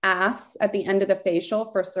asks at the end of the facial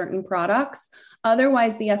for certain products.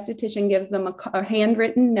 Otherwise, the esthetician gives them a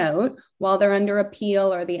handwritten note while they're under a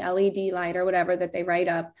peel or the LED light or whatever that they write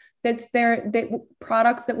up. That's their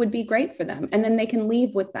products that would be great for them. And then they can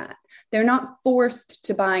leave with that. They're not forced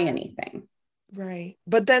to buy anything. Right.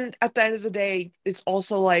 But then at the end of the day, it's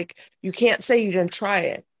also like, you can't say you didn't try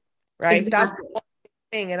it. Right. Exactly. That's the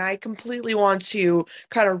thing. And I completely want to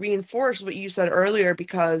kind of reinforce what you said earlier,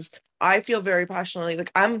 because I feel very passionately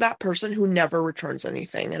like I'm that person who never returns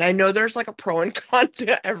anything. And I know there's like a pro and con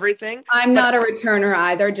to everything. I'm not a returner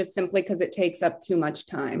either, just simply because it takes up too much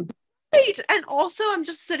time. Right. And also I'm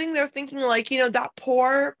just sitting there thinking like, that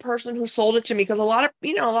poor person who sold it to me, because a lot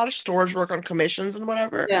of stores work on commissions and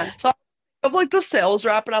whatever. Yeah. So of like the sales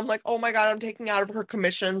rep, and I'm like, oh my God, I'm taking out of her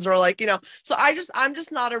commissions, or like, so I'm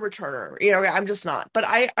just not a returner, I'm just not. But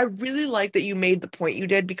I really like that you made the point you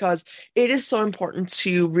did, because it is so important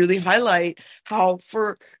to really highlight how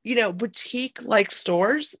for, boutique like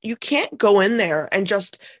stores, you can't go in there and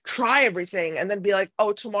just try everything and then be like,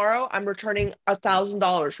 oh, tomorrow I'm returning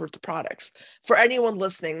 $1,000 worth of products. For anyone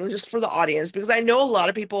listening, just for the audience, because I know a lot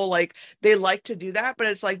of people like they like to do that, but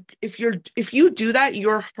it's like if you do that,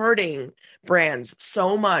 you're hurting brands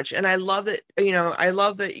so much. And I love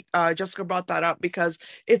that, Jessica brought that up, because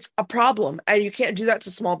it's a problem, and you can't do that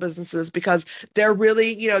to small businesses, because they're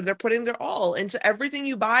really, they're putting their all into everything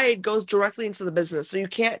you buy. It goes directly into the business. So you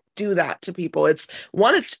can't do that to people. It's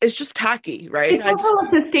just tacky, right? It's also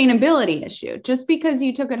a sustainability issue. Just because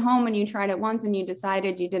you took it home and you tried it once and you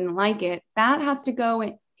decided you didn't like it, that has to go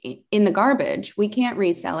in the garbage. We can't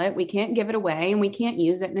resell it. We can't give it away, and we can't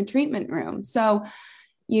use it in a treatment room. So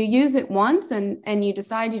you use it once and you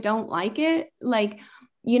decide you don't like it, like,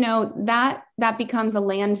 that becomes a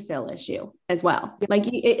landfill issue as well. Like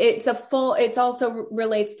it's also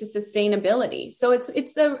relates to sustainability. So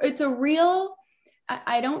it's a real,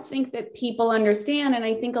 I don't think that people understand. And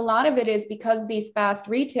I think a lot of it is because these fast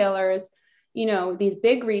retailers, these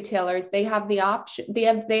big retailers, they have the option, they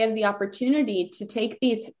have the opportunity to take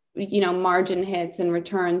these, margin hits and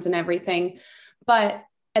returns and everything. But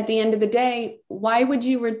at the end of the day, why would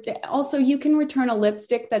you also, you can return a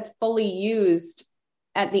lipstick that's fully used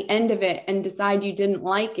at the end of it and decide you didn't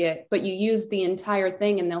like it, but you use the entire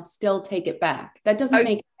thing and they'll still take it back. That doesn't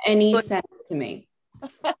make any sense to me.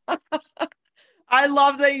 I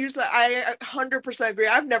love that you said, I 100% agree.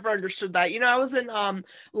 I've never understood that. I was in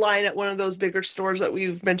line at one of those bigger stores that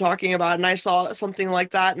we've been talking about, and I saw something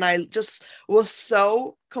like that, and I just was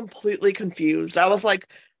so completely confused. I was like,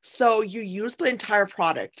 so you use the entire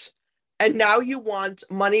product and now you want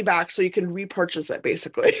money back so you can repurchase it,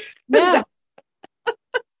 basically. Yeah.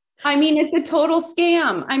 I mean, it's a total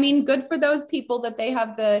scam. I mean, good for those people that they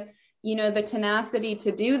have the tenacity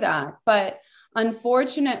to do that. But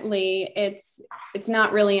unfortunately, it's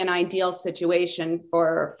not really an ideal situation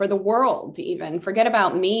for the world to even forget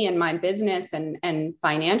about me and my business and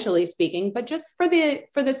financially speaking, but just for the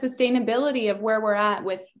sustainability of where we're at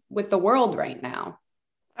with the world right now.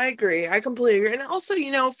 I agree. I completely agree. And also,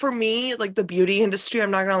 for me, like the beauty industry, I'm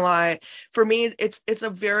not gonna lie, for me, it's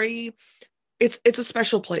a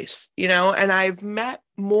special place, and I've met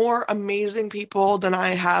more amazing people than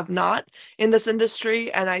I have not in this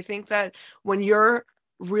industry. And I think that when you're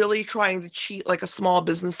really trying to cheat like a small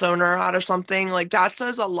business owner out of something, like that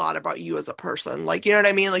says a lot about you as a person. Like, you know what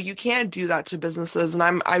I mean? Like you can't do that to businesses.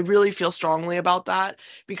 And I really feel strongly about that,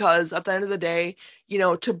 because at the end of the day,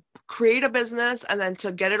 to create a business and then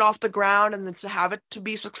to get it off the ground and then to have it to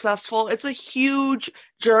be successful, it's a huge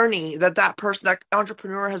journey that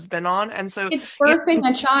entrepreneur has been on. And so it's birthing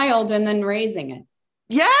a child and then raising it.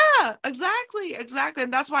 Yeah, Yeah, exactly.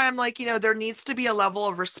 And that's why I'm like, there needs to be a level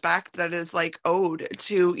of respect that is like owed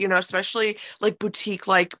to, especially like boutique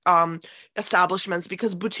like establishments,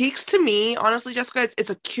 because boutiques to me, honestly, Jessica, it's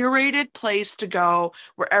a curated place to go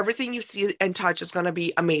where everything you see and touch is going to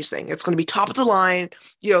be amazing. It's going to be top of the line.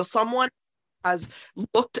 Someone has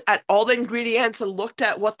looked at all the ingredients and looked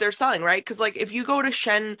at what they're selling, right? Because like if you go to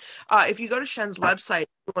Shen's website,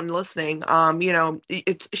 anyone listening,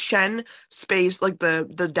 it's Shen space like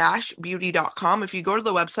the dash beauty.com. If you go to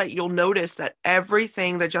the website, you'll notice that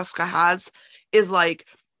everything that Jessica has is like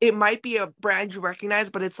it might be a brand you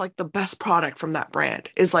recognize, but it's like the best product from that brand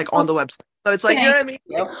is like on the website. So it's like, you know what I mean?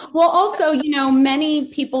 Well, also, many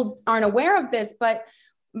people aren't aware of this, but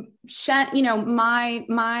Shen,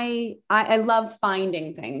 I love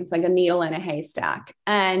finding things like a needle in a haystack.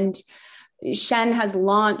 And Shen has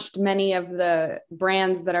launched many of the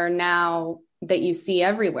brands that are now that you see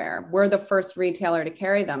everywhere. We're the first retailer to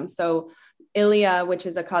carry them. So Ilia, which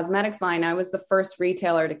is a cosmetics line, I was the first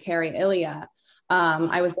retailer to carry Ilia.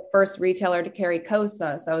 I was the first retailer to carry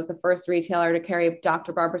Kosas. I was the first retailer to carry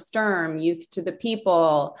Dr. Barbara Sturm, Youth to the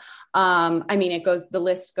People. The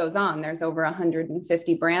list goes on. There's over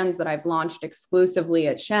 150 brands that I've launched exclusively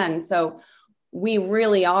at Shen. So we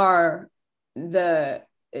really are the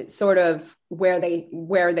sort of where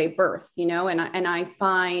they birth, and I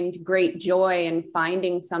find great joy in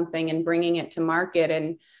finding something and bringing it to market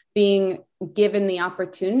and being given the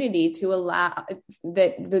opportunity to allow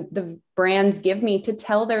that the brands give me to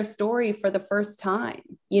tell their story for the first time.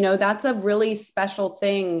 That's a really special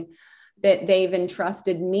thing that they've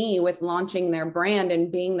entrusted me with, launching their brand and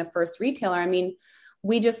being the first retailer. I mean,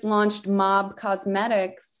 we just launched Mob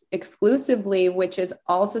Cosmetics exclusively, which is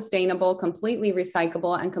all sustainable, completely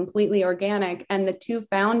recyclable, and completely organic. And the two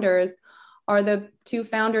founders are the two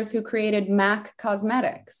founders who created MAC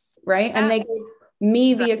Cosmetics, right? And they gave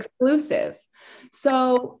me the exclusive.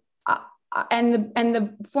 So, and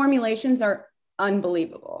the formulations are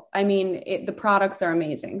unbelievable. I mean, the products are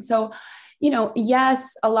amazing. So,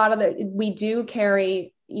 yes, a lot of we do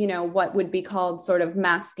carry, what would be called sort of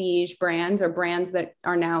masstige brands or brands that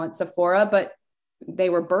are now at Sephora, but they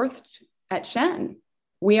were birthed at Shen.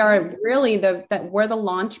 We are really we're the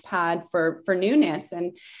launch pad for newness.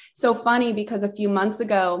 And so funny because a few months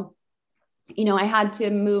ago, I had to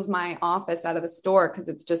move my office out of the store because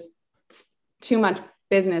it's just too much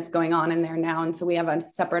business going on in there now. And so we have a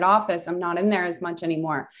separate office. I'm not in there as much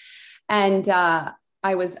anymore. And,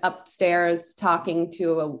 I was upstairs talking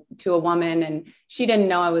to a woman, and she didn't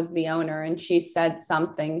know I was the owner. And she said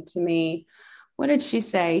something to me. What did she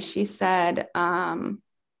say? She said, I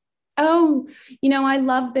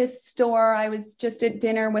love this store. I was just at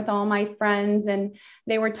dinner with all my friends and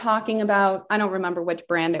they were talking about, I don't remember which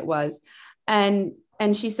brand it was. And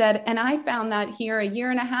she said, and I found that here a year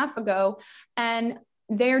and a half ago, and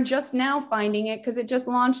they're just now finding it because it just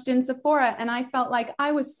launched in Sephora. And I felt like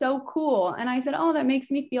I was so cool. And I said, oh, that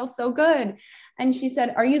makes me feel so good. And she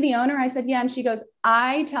said, are you the owner? I said, yeah. And she goes,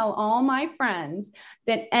 I tell all my friends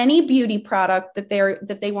that any beauty product that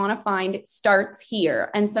they want to find starts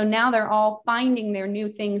here. And so now they're all finding their new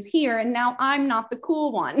things here. And now I'm not the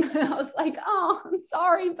cool one. I was like, oh, I'm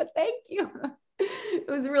sorry, but thank you. It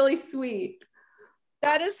was really sweet.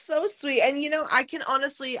 That is so sweet. And I can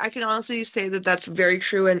honestly say that that's very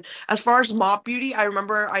true. And as far as Mop Beauty, I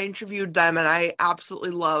remember I interviewed them and I absolutely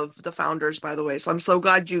love the founders, by the way. So I'm so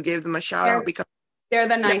glad you gave them a shout out because they're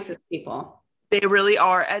the nicest people. They really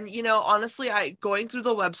are. And honestly, going through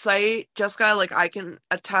the website, Jessica, like I can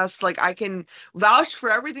attest, like I can vouch for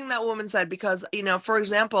everything that woman said because, for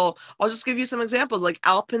example, I'll just give you some examples like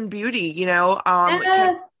Alpen Beauty, Yes.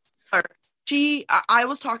 I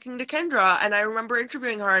was talking to Kendra and I remember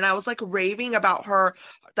interviewing her and I was like raving about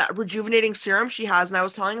that rejuvenating serum she has. And I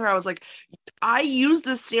was telling her, I was like, I use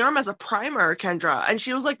this serum as a primer, Kendra. And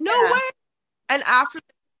she was like, no way. And after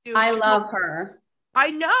I love her.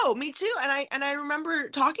 I know, me too. And I remember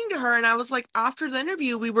talking to her and I was like, after the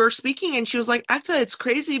interview, we were speaking and she was like, Ekta, it's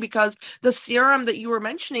crazy because the serum that you were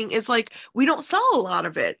mentioning is like, we don't sell a lot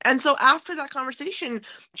of it. And so after that conversation,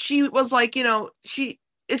 she was like,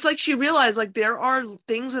 it's like she realized like there are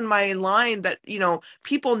things in my line that,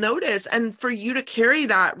 people notice. And for you to carry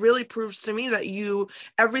that really proves to me that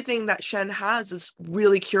everything that Shen has is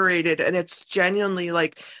really curated and it's genuinely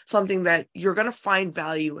like something that you're going to find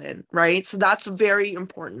value in. Right. So that's very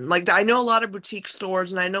important. Like I know a lot of boutique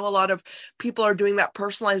stores and I know a lot of people are doing that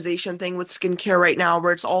personalization thing with skincare right now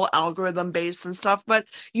where it's all algorithm based and stuff, but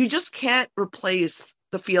you just can't replace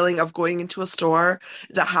the feeling of going into a store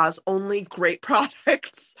that has only great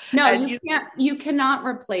products. No, And you cannot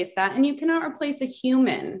replace that. And you cannot replace a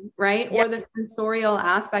human, right? yeah. Or the sensorial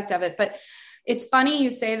aspect of it. But it's funny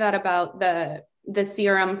you say that about the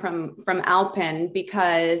serum from Alpen,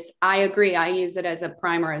 because I agree. I use it as a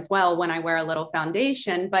primer as well when I wear a little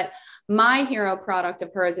foundation, but my hero product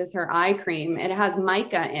of hers is her eye cream. It has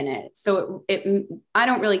mica in it. So I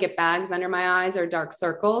don't really get bags under my eyes or dark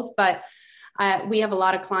circles, but we have a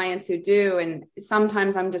lot of clients who do. And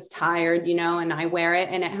sometimes I'm just tired, and I wear it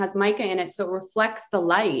and it has mica in it. So it reflects the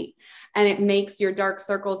light and it makes your dark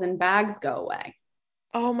circles and bags go away.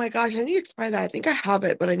 Oh my gosh, I need to try that. I think I have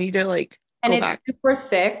it, but I need to And go it's back. super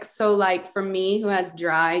thick. So like for me who has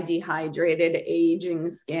dry, dehydrated, aging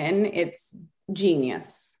skin, it's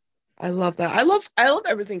genius. I love that. I love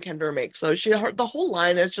everything Kendra makes. So the whole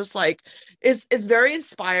line is just it's very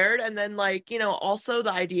inspired. And then also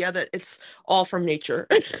the idea that it's all from nature.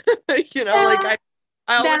 Yeah, I that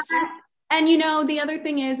always see. and the other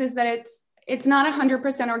thing is that it's not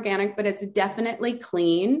 100% organic, but it's definitely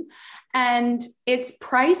clean and it's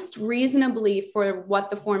priced reasonably for what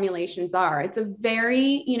the formulations are. It's a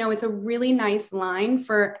very, it's a really nice line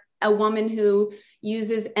for a woman who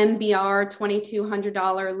uses MBR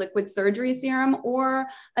 $2,200 liquid surgery serum, or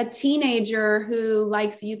a teenager who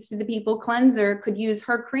likes Youth to the People cleanser could use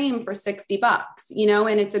her cream for $60,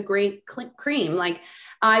 and it's a great cream. Like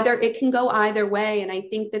it can go either way. And I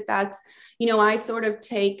think that's, I sort of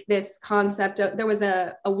take this concept of, there was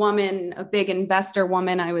a woman, a big investor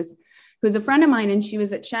woman who's a friend of mine, and she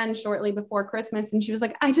was at SHEN shortly before Christmas. And she was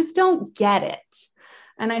like, I just don't get it.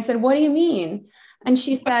 And I said, what do you mean? And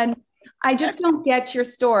she said, I just don't get your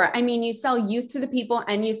store. I mean, you sell Youth to the People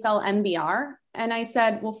and you sell MBR. And I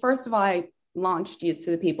said, well, first of all, I launched Youth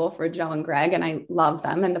to the People for Joe and Greg, and I love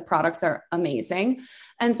them and the products are amazing.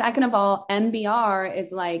 And second of all, MBR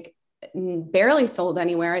is like barely sold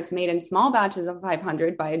anywhere. It's made in small batches of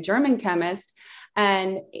 500 by a German chemist.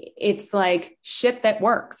 And it's like shit that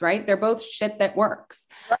works, right? They're both shit that works.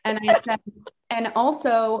 And I said, and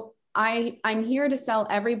also I'm here to sell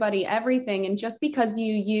everybody everything. And just because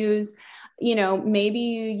you use, maybe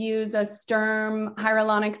you use a Sturm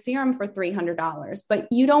hyaluronic serum for $300, but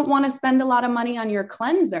you don't want to spend a lot of money on your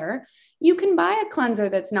cleanser, you can buy a cleanser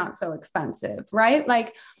that's not so expensive, right?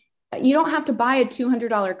 Like you don't have to buy a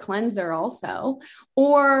 $200 cleanser also,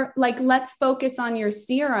 or like, let's focus on your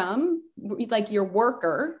serum, like your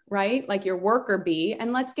worker, right? Like your worker bee,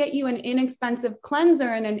 and let's get you an inexpensive cleanser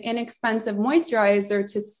and an inexpensive moisturizer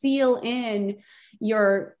to seal in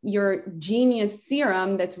your genius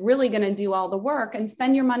serum that's really going to do all the work, and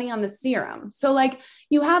spend your money on the serum. So like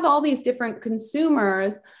you have all these different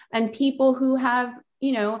consumers and people who have,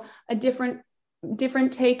 a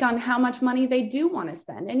different take on how much money they do want to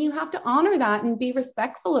spend. And you have to honor that and be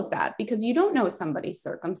respectful of that, because you don't know somebody's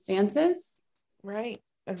circumstances. Right.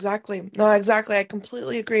 Exactly. No, exactly. I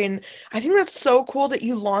completely agree. And I think that's so cool that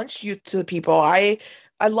you launched Youth to the People. I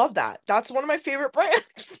love that. That's one of my favorite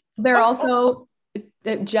brands. They're also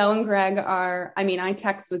Joe and Greg are, I mean, I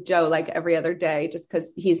text with Joe like every other day just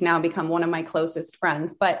because he's now become one of my closest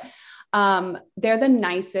friends, but they're the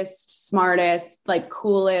nicest, smartest, like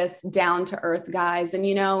coolest, down to earth guys. And,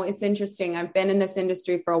 it's interesting. I've been in this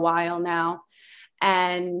industry for a while now,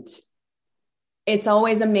 and it's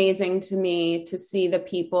always amazing to me to see the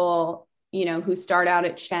people, who start out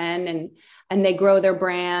at SHEN and they grow their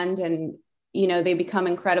brand and, they become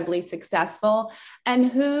incredibly successful, and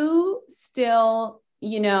who still,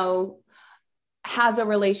 has a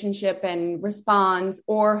relationship and responds,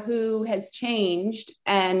 or who has changed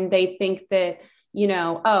and they think that,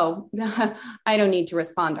 oh, I don't need to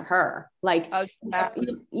respond to her. Like,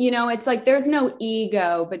 it's like, there's no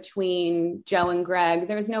ego between Joe and Greg.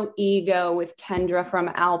 There's no ego with Kendra from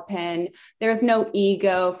Alpen. There's no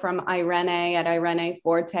ego from Irene at Irene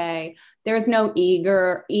Forte. There's no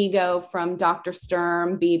ego from Dr.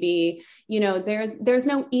 Sturm, BB. There's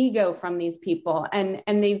no ego from these people. And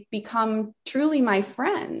they've become truly my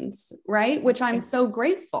friends, right? Which I'm so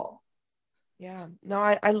grateful. Yeah, no,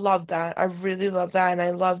 I love that. I really love that. And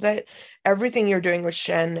I love that everything you're doing with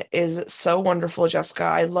SHEN is so wonderful, Jessica.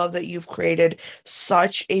 I love that you've created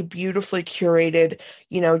such a beautifully curated,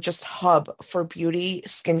 just hub for beauty,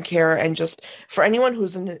 skincare, and just for anyone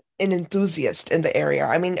who's an enthusiast in the area.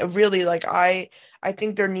 I mean, really, like, I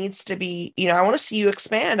think there needs to be, I want to see you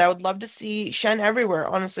expand. I would love to see SHEN everywhere.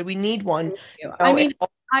 Honestly, we need one. I mean,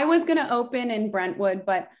 I was going to open in Brentwood,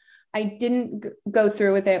 but I didn't go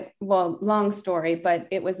through with it. Well, long story, but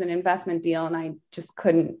it was an investment deal and I just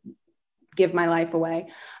couldn't give my life away.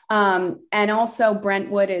 And also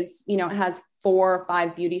Brentwood is, you know, it has 4 or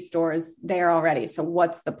 5 beauty stores there already. So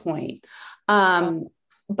what's the point?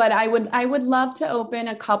 But I would love to open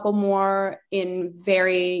a couple more in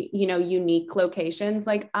very, you know, unique locations.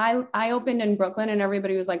 Like I opened in Brooklyn and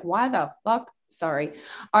everybody was like, why the fuck, sorry,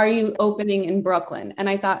 are you opening in Brooklyn? And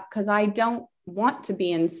I thought, because I don't want to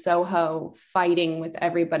be in Soho fighting with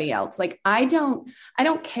everybody else. Like I don't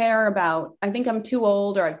care about, I think I'm too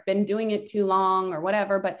old or I've been doing it too long or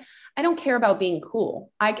whatever, but I don't care about being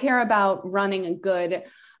cool. I care about running a good,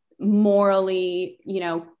 morally,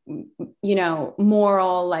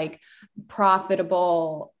 moral, like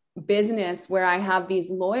profitable business where I have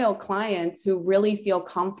these loyal clients who really feel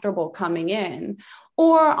comfortable coming in.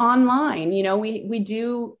 Or online, you know, we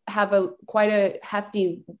do have quite a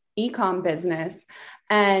hefty e-com business.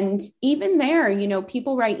 And even there, you know,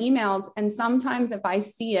 people write emails, and sometimes if I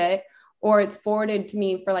see it or it's forwarded to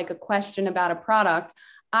me for like a question about a product,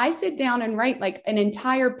 I sit down and write like an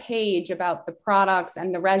entire page about the products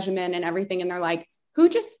and the regimen and everything. And they're like, who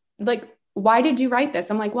just like, why did you write this?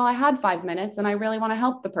 I'm like, well, I had 5 minutes and I really want to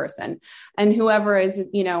help the person. And whoever is,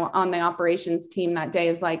 you know, on the operations team that day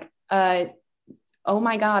is like, oh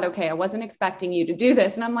my God, okay, I wasn't expecting you to do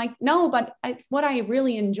this. And I'm like, no, but it's what I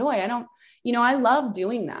really enjoy. I love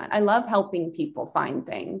doing that. I love helping people find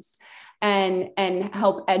things and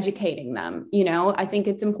help educating them. You know, I think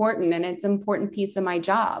it's important, and it's an important piece of my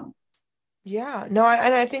job. Yeah, no,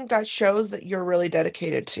 and I think that shows that you're really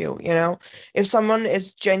dedicated to, you know, if someone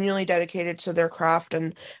is genuinely dedicated to their craft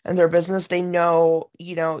and their business, they know,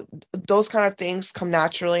 you know, those kind of things come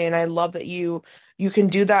naturally. And I love that you can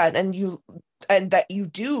do that, and that you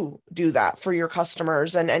do that for your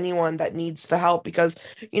customers and anyone that needs the help, because,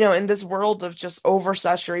 you know, in this world of just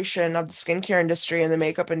oversaturation of the skincare industry and the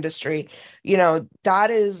makeup industry, you know, that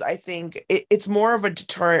is, I think it's more of a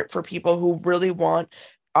deterrent for people who really want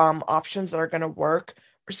options that are going to work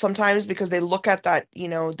sometimes, because they look at that, you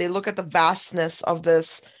know, they look at the vastness of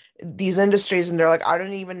these industries and they're like, I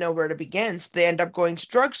don't even know where to begin. So they end up going to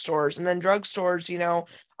drugstores, and then drugstores, you know,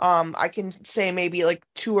 I can say maybe like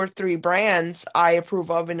 2 or 3 brands I approve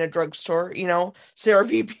of in a drugstore, you know,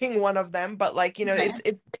 CeraVe being one of them, but like, you know, Okay.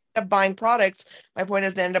 it end up buying products. My point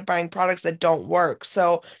is they end up buying products that don't work.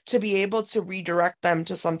 So to be able to redirect them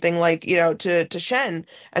to something like, you know, to Shen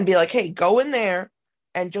and be like, hey, go in there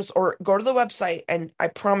and just, or go to the website, and I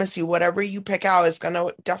promise you whatever you pick out is going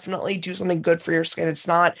to definitely do something good for your skin. It's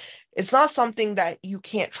not something that you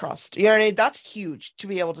can't trust, you know what I mean? That's huge to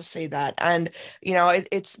be able to say that. And you know,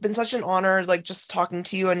 it's been such an honor, like just talking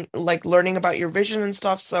to you and like learning about your vision and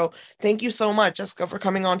stuff. So thank you so much, Jessica, for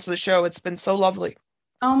coming on to the show. It's been so lovely.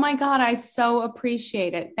 Oh my God, I so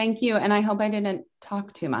appreciate it. Thank you. And I hope I didn't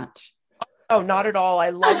talk too much. Oh, not at all. I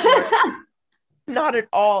loved learning. Not at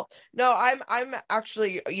all. No, I'm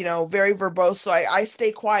actually, you know, very verbose, so I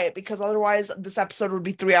stay quiet because otherwise this episode would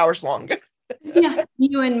be 3 hours long. Yeah,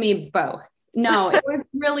 you and me both. No, it was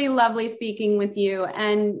really lovely speaking with you.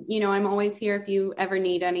 And, you know, I'm always here if you ever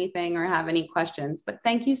need anything or have any questions. But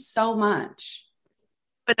thank you so much.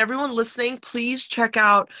 But everyone listening, please check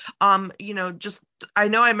out, you know, just, I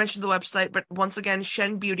know I mentioned the website, but once again,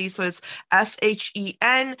 Shen Beauty. So it's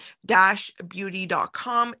SHEN dash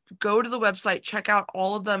beauty.com. Go to the website, check out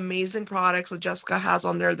all of the amazing products that Jessica has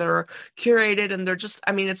on there that are curated. And they're just,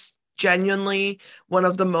 I mean, it's genuinely one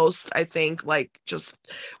of the most, I think, like just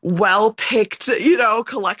well picked, you know,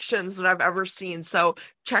 collections that I've ever seen. So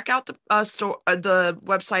check out the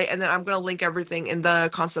website, and then I'm going to link everything in the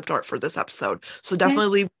concept art for this episode. So Thank definitely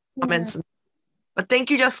leave you. comments. But thank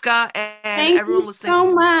you, Jessica, and Thank everyone you listening.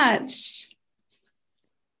 so much.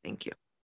 Thank you.